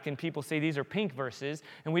hijacked, and people say these are pink verses,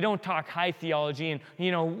 and we don't talk high theology,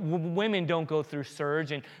 and, women don't go through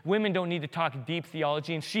surge, and women don't need to talk deep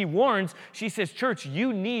theology, and she warns, she says, church,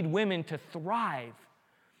 you need women to thrive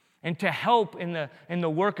and to help in the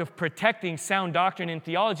work of protecting sound doctrine and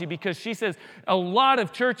theology, because she says a lot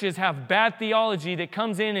of churches have bad theology that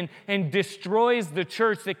comes in and destroys the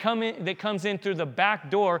church that comes in through the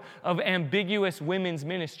back door of ambiguous women's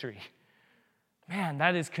ministry. Man,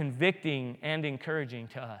 that is convicting and encouraging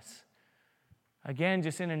to us. Again,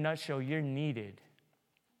 just in a nutshell, you're needed.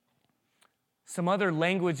 Some other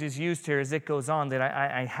language is used here as it goes on that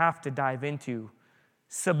I have to dive into.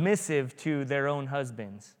 Submissive to their own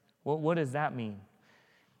husbands. Well, what does that mean?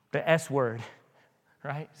 The S word,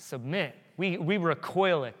 right? Submit. We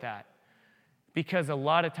recoil at that because a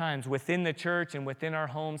lot of times within the church and within our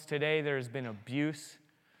homes today, there has been abuse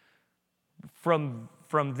from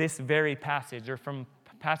this very passage, or from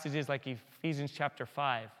passages like Ephesians chapter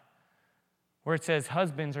 5, where it says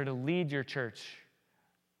husbands are to lead your church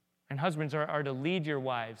and husbands are to lead your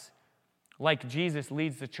wives like Jesus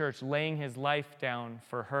leads the church, laying his life down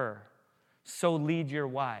for her. So lead your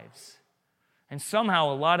wives. And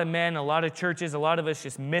somehow a lot of men, a lot of churches, a lot of us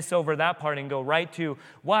just miss over that part and go right to,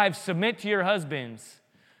 wives, submit to your husbands,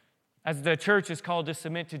 as the church is called to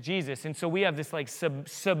submit to Jesus. And so we have this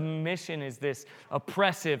submission is this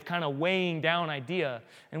oppressive kind of weighing down idea,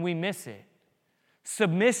 and we miss it.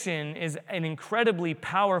 Submission is an incredibly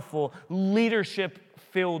powerful,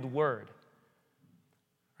 leadership-filled word.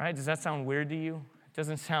 Right? Does that sound weird to you? It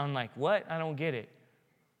doesn't sound like, what? I don't get it.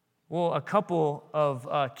 Well, a couple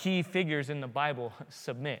of key figures in the Bible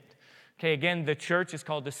submit. Okay, again, the church is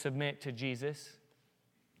called to submit to Jesus.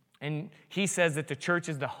 And he says that the church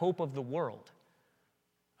is the hope of the world,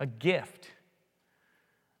 a gift.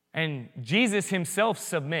 And Jesus himself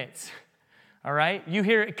submits, all right? You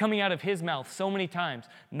hear it coming out of his mouth so many times.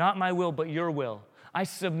 Not my will, but your will. I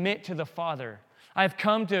submit to the Father. I've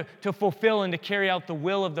come to fulfill and to carry out the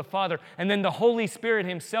will of the Father. And then the Holy Spirit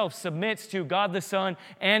himself submits to God the Son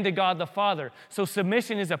and to God the Father. So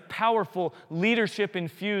submission is a powerful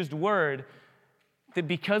leadership-infused word that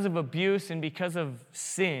because of abuse and because of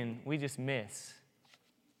sin, we just miss.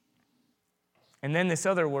 And then this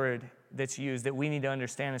other word that's used that we need to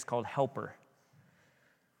understand is called helper.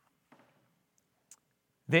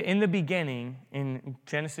 That in the beginning, in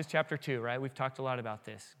Genesis chapter 2, right, we've talked a lot about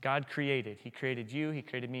this. God created. He created you, he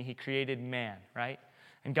created me, he created man, right?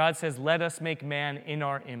 And God says, let us make man in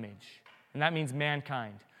our image. And that means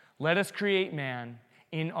mankind. Let us create man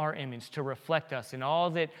in our image to reflect us in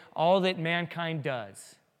all that mankind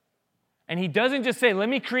does. And he doesn't just say, let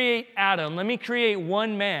me create Adam, let me create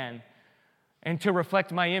one man and to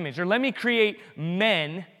reflect my image, or let me create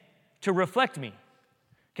men to reflect me.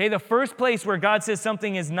 Okay, the first place where God says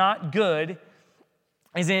something is not good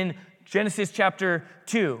is in Genesis chapter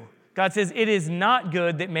 2. God says, it is not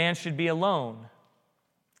good that man should be alone.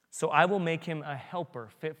 So I will make him a helper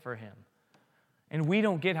fit for him. And we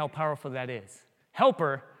don't get how powerful that is.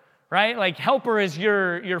 Helper, right? Like helper is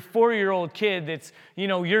your 4-year-old kid that's,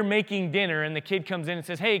 you're making dinner and the kid comes in and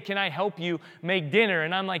says, hey, can I help you make dinner?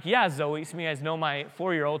 And I'm like, yeah, Zoe. Some of you guys know my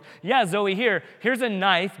 4-year-old. Yeah, Zoe, here's a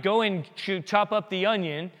knife. Go and chop up the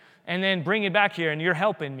onion and then bring it back here and you're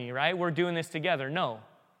helping me, right? We're doing this together. No,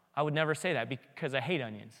 I would never say that because I hate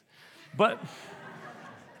onions. But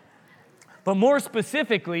more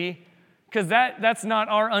specifically, because that's not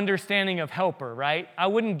our understanding of helper, right? I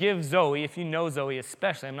wouldn't give Zoe, if you know Zoe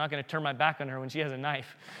especially, I'm not going to turn my back on her when she has a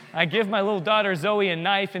knife. I give my little daughter Zoe a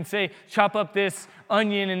knife and say, chop up this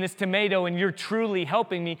onion and this tomato and you're truly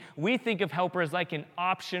helping me. We think of helper as like an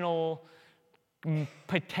optional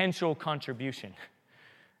potential contribution.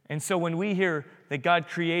 And so when we hear that God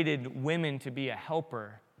created women to be a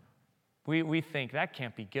helper, we think that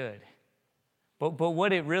can't be good. But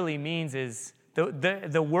what it really means is,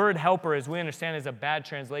 the word helper, as we understand, is a bad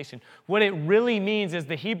translation. What it really means is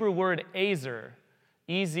the Hebrew word ezer,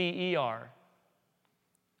 E-Z-E-R,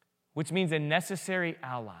 which means a necessary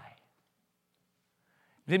ally.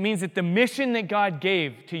 That means that the mission that God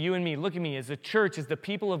gave to you and me, look at me, as a church, as the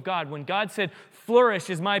people of God, when God said, flourish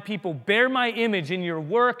as my people, bear my image in your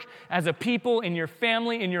work as a people, in your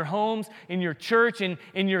family, in your homes, in your church, in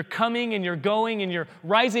your coming, in your going, in your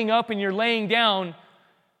rising up, and your laying down.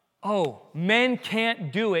 Oh, men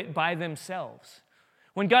can't do it by themselves.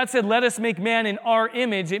 When God said, let us make man in our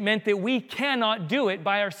image, it meant that we cannot do it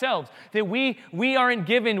by ourselves. That we aren't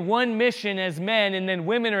given one mission as men, and then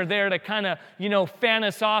women are there to kind of, fan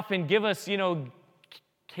us off and give us,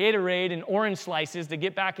 Gatorade and orange slices to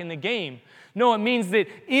get back in the game. No, it means that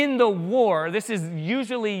in the war, this is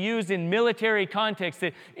usually used in military context,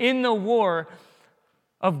 that in the war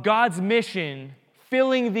of God's mission,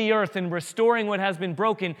 filling the earth and restoring what has been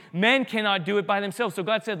broken, men cannot do it by themselves. So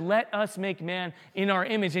God said, let us make man in our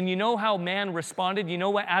image. And you know how man responded? You know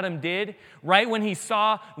what Adam did? Right when he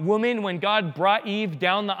saw woman, when God brought Eve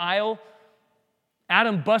down the aisle,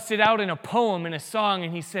 Adam busted out in a poem, in a song,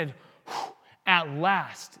 and he said, at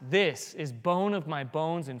last, this is bone of my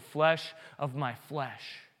bones and flesh of my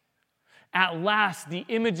flesh. At last, the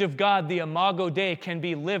image of God, the Imago Dei, can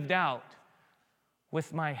be lived out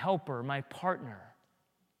with my helper, my partner,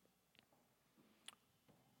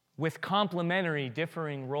 with complementary,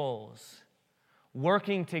 differing roles,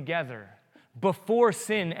 working together before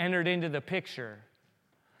sin entered into the picture.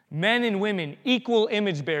 Men and women, equal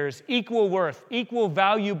image bearers, equal worth, equal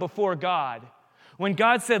value before God. When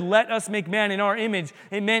God said, let us make man in our image,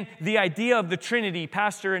 it meant the idea of the Trinity.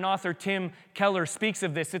 Pastor and author Tim Keller speaks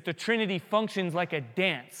of this, that the Trinity functions like a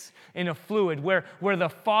dance in a fluid where the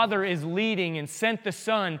Father is leading and sent the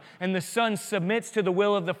Son, and the Son submits to the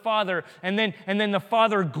will of the Father, and then the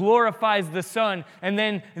Father glorifies the Son, and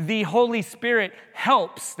then the Holy Spirit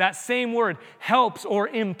helps, that same word, helps or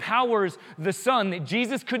empowers the Son. That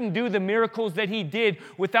Jesus couldn't do the miracles that he did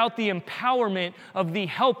without the empowerment of the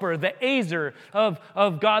helper, the ezer of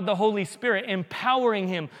God the Holy Spirit, empowering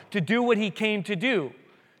him to do what he came to do.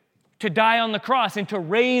 To die on the cross and to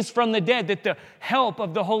raise from the dead, that the help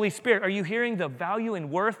of the Holy Spirit. Are you hearing the value and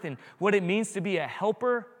worth and what it means to be a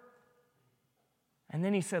helper? And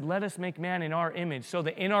then he said, let us make man in our image, so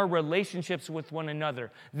that in our relationships with one another,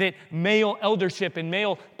 that male eldership and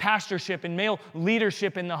male pastorship and male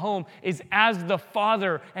leadership in the home is as the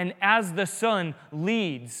Father and as the Son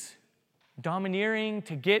leads. Domineering,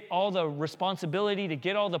 to get all the responsibility, to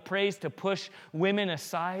get all the praise, to push women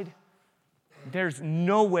aside. There's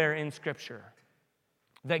nowhere in Scripture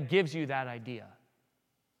that gives you that idea.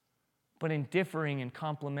 But in differing and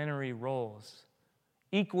complementary roles,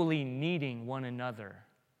 equally needing one another,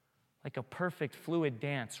 like a perfect fluid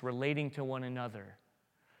dance relating to one another.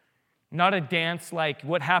 Not a dance like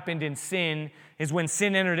what happened in sin is when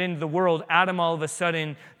sin entered into the world, Adam all of a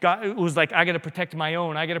sudden was like, I got to protect my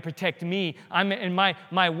own. I got to protect me. And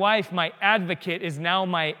my wife, my advocate, is now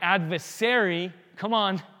my adversary. Come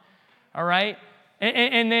on. All right?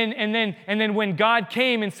 And then when God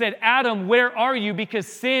came and said, Adam, where are you? Because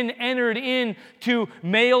sin entered into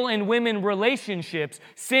male and women relationships.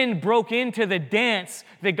 Sin broke into the dance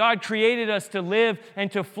that God created us to live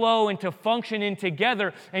and to flow and to function in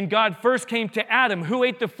together. And God first came to Adam. Who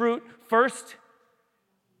ate the fruit first?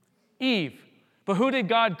 Eve. But who did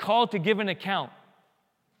God call to give an account?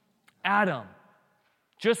 Adam.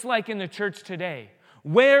 Just like in the church today.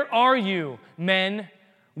 Where are you, men?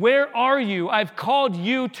 Where are you? I've called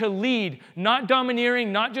you to lead, not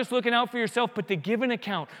domineering, not just looking out for yourself, but to give an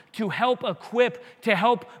account, to help equip, to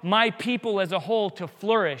help my people as a whole to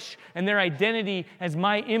flourish and their identity as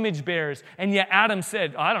my image bearers. And yet Adam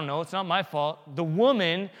said, I don't know, it's not my fault. The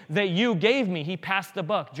woman that you gave me, he passed the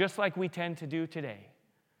buck, just like we tend to do today.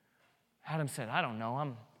 Adam said, I don't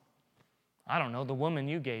know, the woman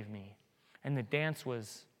you gave me. And the dance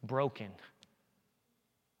was broken.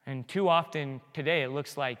 And too often today it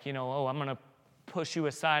looks like, I'm going to push you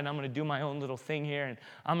aside and I'm going to do my own little thing here and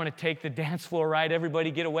I'm going to take the dance floor right.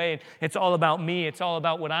 Everybody get away. And it's all about me. It's all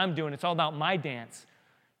about what I'm doing. It's all about my dance.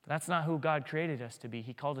 But that's not who God created us to be.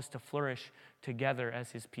 He called us to flourish together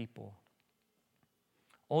as his people.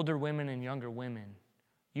 Older women and younger women,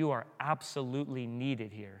 you are absolutely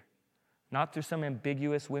needed here. Not through some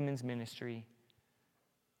ambiguous women's ministry,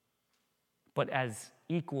 but as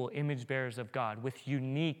equal image bearers of God with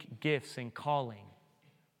unique gifts and calling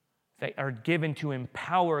that are given to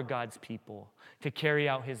empower God's people to carry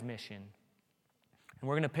out his mission. And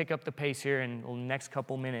we're going to pick up the pace here in the next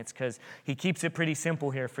couple minutes because he keeps it pretty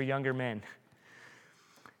simple here for younger men.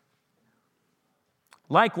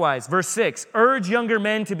 Likewise, verse 6, urge younger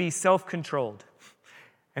men to be self-controlled.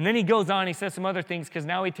 And then he goes on, he says some other things because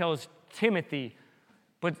now he tells Timothy,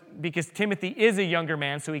 but because Timothy is a younger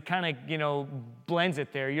man, so he kind of, blends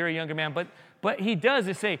it there. You're a younger man. But he does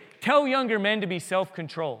is say, tell younger men to be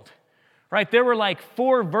self-controlled. Right? There were like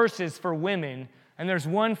 4 verses for women, and there's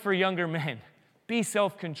 1 for younger men. Be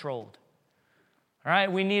self-controlled. All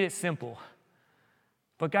right? We need it simple.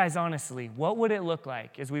 But guys, honestly, what would it look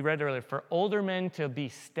like, as we read earlier, for older men to be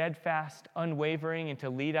steadfast, unwavering, and to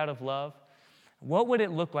lead out of love? What would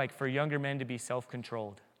it look like for younger men to be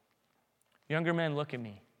self-controlled? Younger men, look at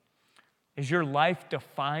me. Is your life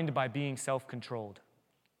defined by being self-controlled?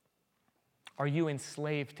 Are you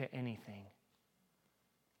enslaved to anything?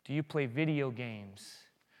 Do you play video games?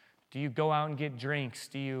 Do you go out and get drinks?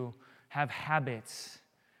 Do you have habits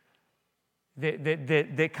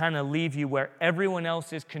that kind of leave you where everyone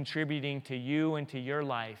else is contributing to you and to your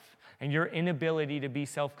life and your inability to be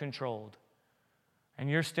self-controlled? And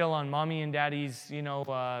you're still on mommy and daddy's,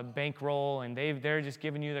 bankroll, and they're just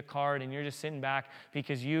giving you the card, and you're just sitting back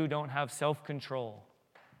because you don't have self-control.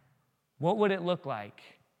 What would it look like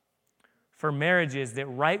for marriages that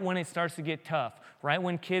right when it starts to get tough, right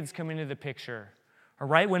when kids come into the picture, or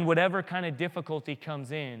right when whatever kind of difficulty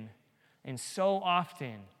comes in, and so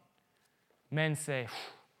often men say,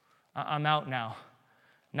 I'm out now.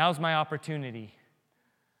 Now's my opportunity.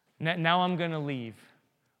 Now I'm going to leave.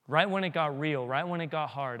 Right when it got real, right when it got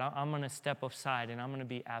hard, I'm going to step aside and I'm going to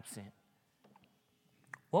be absent.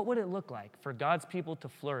 What would it look like for God's people to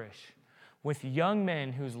flourish with young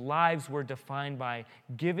men whose lives were defined by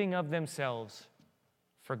giving of themselves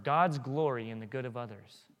for God's glory and the good of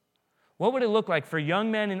others? What would it look like for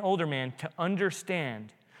young men and older men to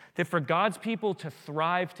understand that for God's people to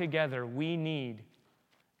thrive together, we need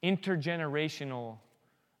intergenerational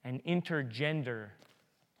and intergender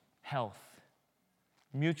health?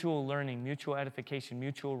 Mutual learning, mutual edification,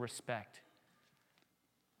 mutual respect.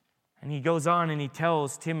 And he goes on and he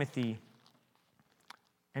tells Timothy,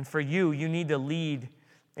 and for you need to lead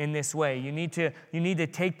in this way. You need to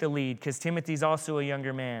take the lead because Timothy's also a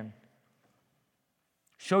younger man.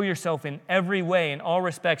 Show yourself in every way, in all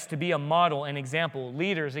respects, to be a model, an example.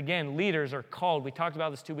 Leaders are called. We talked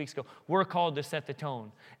about this 2 weeks ago. We're called to set the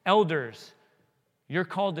tone. Elders, you're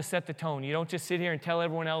called to set the tone. You don't just sit here and tell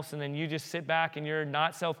everyone else and then you just sit back and you're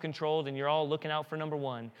not self-controlled and you're all looking out for number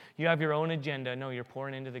one. You have your own agenda. No, you're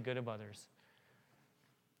pouring into the good of others.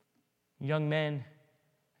 Young men,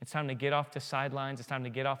 it's time to get off the sidelines. It's time to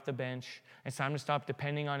get off the bench. It's time to stop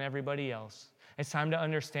depending on everybody else. It's time to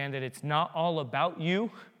understand that it's not all about you,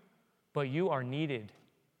 but you are needed.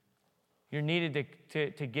 You're needed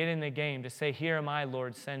to get in the game, to say, here am I,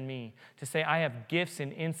 Lord, send me. To say, I have gifts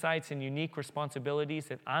and insights and unique responsibilities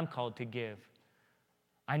that I'm called to give.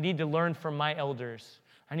 I need to learn from my elders.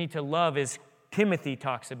 I need to love, as Timothy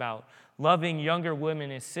talks about, loving younger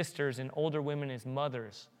women as sisters and older women as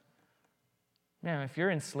mothers. Man, if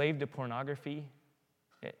you're enslaved to pornography,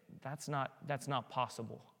 that's not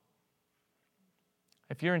possible.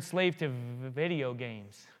 If you're enslaved to video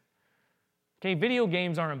games, okay, video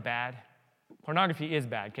games aren't bad. Pornography is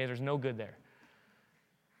bad, okay? There's no good there.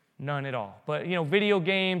 None at all. But, video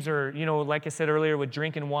games or, like I said earlier with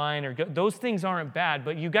drinking wine, or those things aren't bad.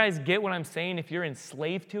 But you guys get what I'm saying if you're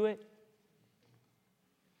enslaved to it?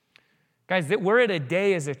 Guys, that we're at a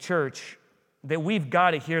day as a church that we've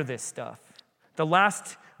got to hear this stuff. The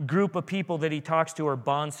last group of people that he talks to are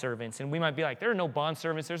bondservants. And we might be like, there are no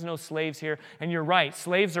bondservants. There's no slaves here. And you're right.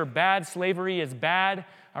 Slaves are bad. Slavery is bad.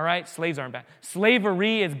 All right? Slaves aren't bad.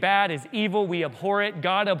 Slavery is bad, is evil. We abhor it.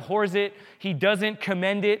 God abhors it. He doesn't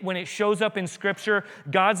commend it when it shows up in Scripture.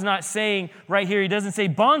 God's not saying right here, he doesn't say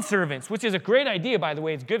bondservants, which is a great idea, by the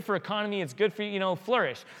way. It's good for economy. It's good for,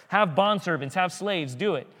 flourish. Have bondservants. Have slaves.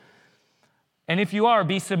 Do it. And if you are,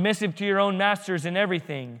 be submissive to your own masters in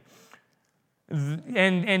everything.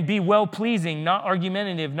 And be well-pleasing, not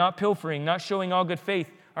argumentative, not pilfering, not showing all good faith,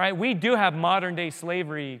 all right, we do have modern day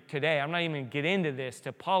slavery today. I'm not even going to get into this,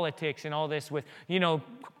 to politics and all this with,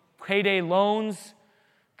 payday loans.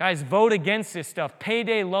 Guys, vote against this stuff.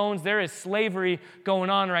 Payday loans, there is slavery going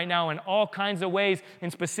on right now in all kinds of ways.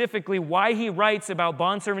 And specifically, why he writes about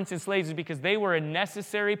bondservants and slaves is because they were a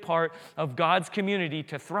necessary part of God's community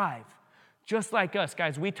to thrive. Just like us,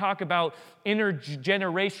 guys, we talk about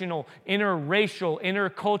intergenerational, interracial,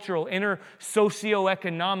 intercultural,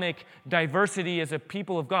 inter-socioeconomic diversity as a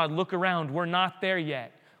people of God. Look around, we're not there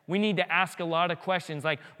yet. We need to ask a lot of questions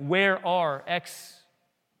like, where are X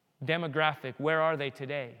demographic, where are they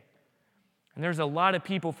today? And there's a lot of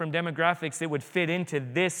people from demographics that would fit into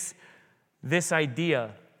this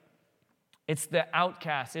idea. It's the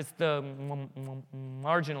outcast, it's the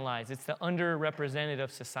marginalized, it's the underrepresented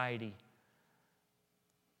of society.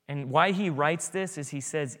 And why he writes this is he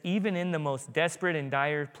says, even in the most desperate and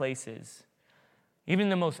dire places, even in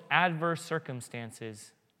the most adverse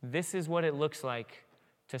circumstances, this is what it looks like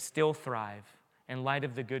to still thrive in light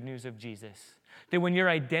of the good news of Jesus. That when your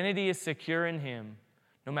identity is secure in him,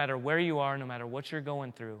 no matter where you are, no matter what you're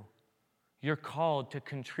going through, you're called to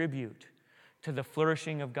contribute to the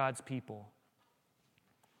flourishing of God's people.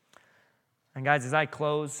 And guys, as I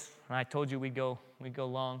close, and I told you we'd go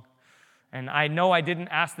long, and I know I didn't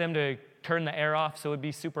ask them to turn the air off, so it'd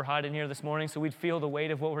be super hot in here this morning, so we'd feel the weight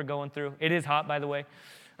of what we're going through. It is hot, by the way,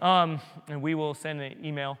 and we will send an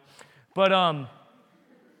email. But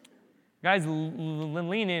guys,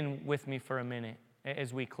 lean in with me for a minute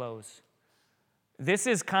as we close. This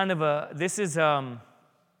is a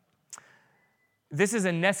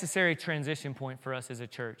necessary transition point for us as a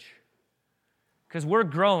church. Because we're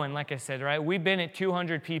growing, like I said, right? We've been at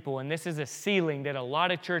 200 people, and this is a ceiling that a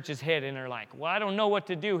lot of churches hit and are like, well, I don't know what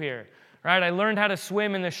to do here. Right? I learned how to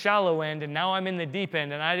swim in the shallow end, and now I'm in the deep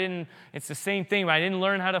end, and it's the same thing, but I didn't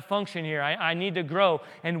learn how to function here. I need to grow.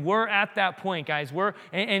 And we're at that point, guys.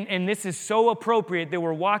 And this is so appropriate that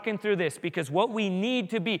we're walking through this, because what we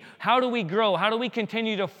need to be, how do we grow? How do we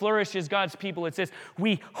continue to flourish as God's people? It says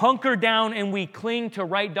we hunker down and we cling to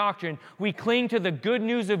right doctrine. We cling to the good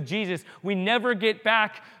news of Jesus. We never get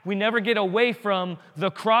away from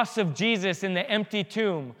the cross of Jesus in the empty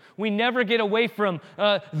tomb. We never get away from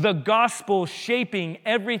the gospel shaping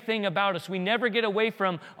everything about us. We never get away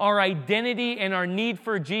from our identity and our need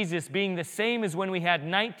for Jesus being the same as when we had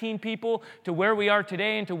 19 people to where we are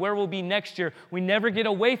today and to where we'll be next year. We never get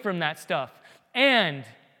away from that stuff. And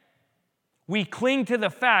we cling to the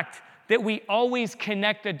fact that we always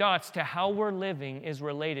connect the dots to how we're living is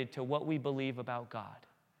related to what we believe about God.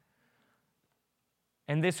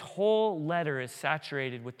 And this whole letter is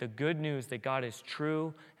saturated with the good news that God is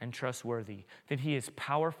true and trustworthy, that he is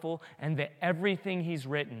powerful, and that everything he's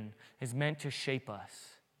written is meant to shape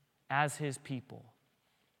us as his people.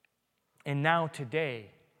 And now today,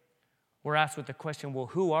 we're asked with the question, well,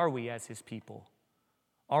 who are we as his people?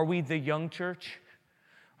 Are we the young church?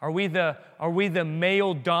 Are we the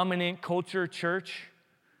male-dominant culture church?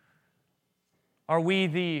 Are we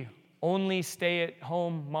the only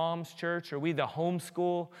stay-at-home moms church? Are we the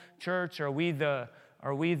homeschool church? Are we the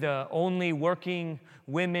only working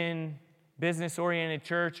women business-oriented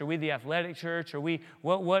church? Are we the athletic church?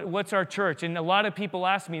 What's our church? And a lot of people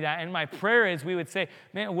ask me that, and my prayer is we would say,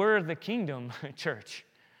 man, we're the kingdom church.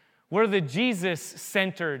 We're the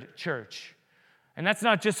Jesus-centered church. And that's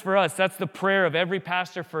not just for us. That's the prayer of every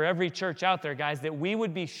pastor for every church out there, guys, that we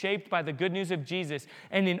would be shaped by the good news of Jesus.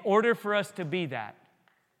 And in order for us to be that,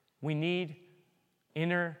 we need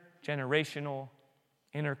intergenerational,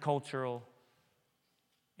 intercultural,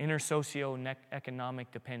 inter-socioeconomic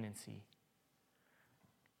dependency.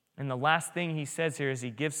 And the last thing he says here is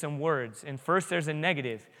he gives some words. And first there's a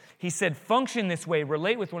negative. He said, function this way,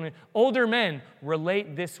 relate with one another. Older men,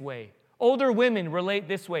 relate this way. Older women, relate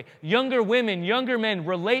this way. Younger women, younger men,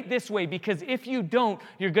 relate this way. Because if you don't,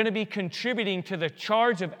 you're going to be contributing to the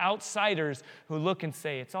charge of outsiders who look and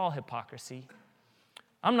say, it's all hypocrisy.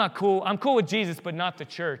 I'm not cool. I'm cool with Jesus, but not the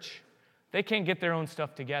church. They can't get their own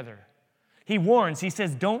stuff together. He warns. He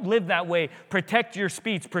says, don't live that way. Protect your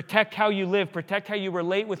speech. Protect how you live. Protect how you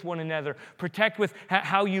relate with one another. Protect with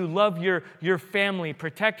how you love your family.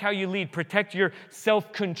 Protect how you lead. Protect your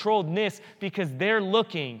self-controlledness, because they're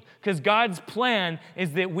looking. Because God's plan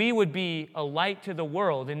is that we would be a light to the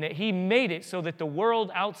world, and that he made it so that the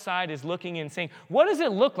world outside is looking and saying, what does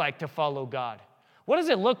it look like to follow God? What does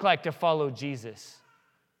it look like to follow Jesus?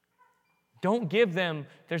 Don't give them,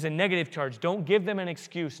 there's a negative charge. Don't give them an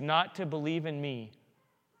excuse not to believe in me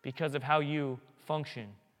because of how you function.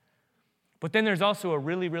 But then there's also a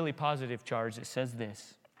really, really positive charge that says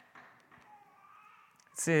this.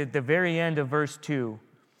 It's at the very end of verse 10.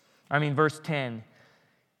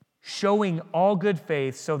 showing all good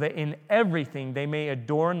faith, so that in everything they may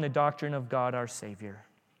adorn the doctrine of God our Savior.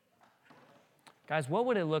 Guys, what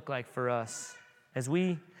would it look like for us as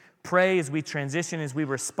we pray, as we transition, as we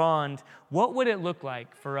respond? What would it look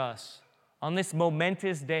like for us on this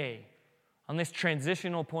momentous day, on this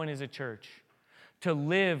transitional point as a church, to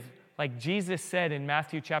live like Jesus said in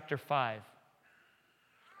Matthew chapter 5?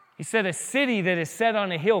 He said, a city that is set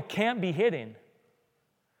on a hill can't be hidden.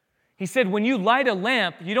 He said, when you light a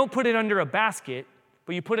lamp, you don't put it under a basket,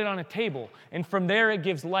 but you put it on a table. And from there, it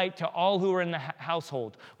gives light to all who are in the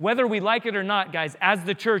household. Whether we like it or not, guys, as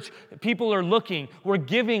the church, people are looking. We're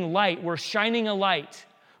giving light. We're shining a light.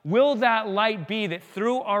 Will that light be that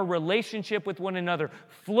through our relationship with one another,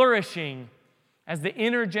 flourishing as the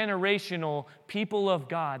intergenerational people of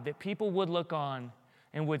God, that people would look on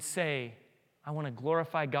and would say, I want to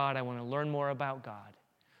glorify God. I want to learn more about God.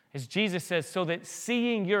 As Jesus says, so that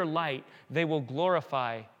seeing your light, they will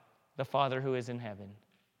glorify the Father who is in heaven.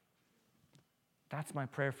 That's my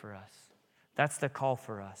prayer for us. That's the call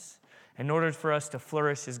for us. In order for us to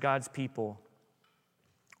flourish as God's people,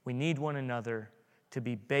 we need one another to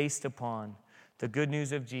be based upon the good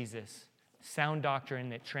news of Jesus, sound doctrine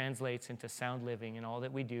that translates into sound living in all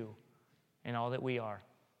that we do and all that we are.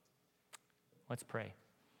 Let's pray.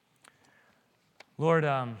 Lord,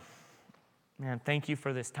 man, thank you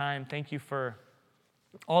for this time. Thank you for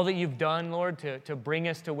all that you've done, Lord, to bring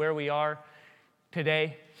us to where we are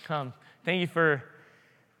today. Thank you for,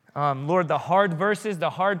 Lord, the hard verses,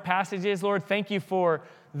 the hard passages. Lord, thank you for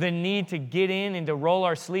the need to get in and to roll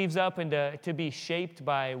our sleeves up and to be shaped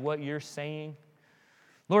by what you're saying.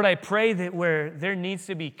 Lord, I pray that where there needs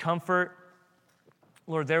to be comfort,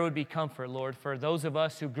 Lord, there would be comfort, Lord, for those of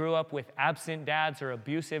us who grew up with absent dads or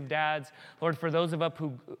abusive dads. Lord, for those of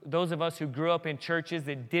us who grew up in churches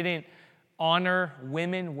that didn't honor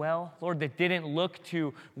women well. Lord, that didn't look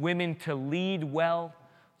to women to lead well.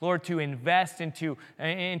 Lord, to invest and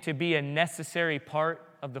to be a necessary part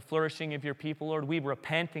of the flourishing of your people. Lord, we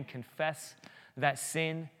repent and confess that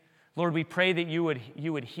sin. Lord, we pray that you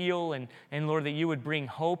would heal and Lord, that you would bring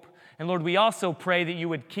hope. And Lord, we also pray that you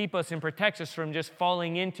would keep us and protect us from just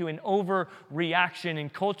falling into an overreaction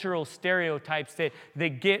and cultural stereotypes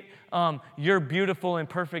that get your beautiful and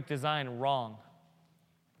perfect design wrong.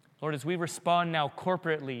 Lord, as we respond now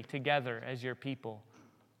corporately together as your people,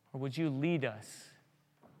 or would you lead us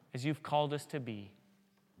as you've called us to be,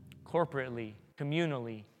 corporately,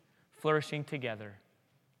 communally, flourishing together,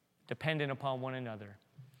 dependent upon one another.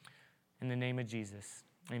 In the name of Jesus,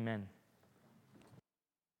 amen.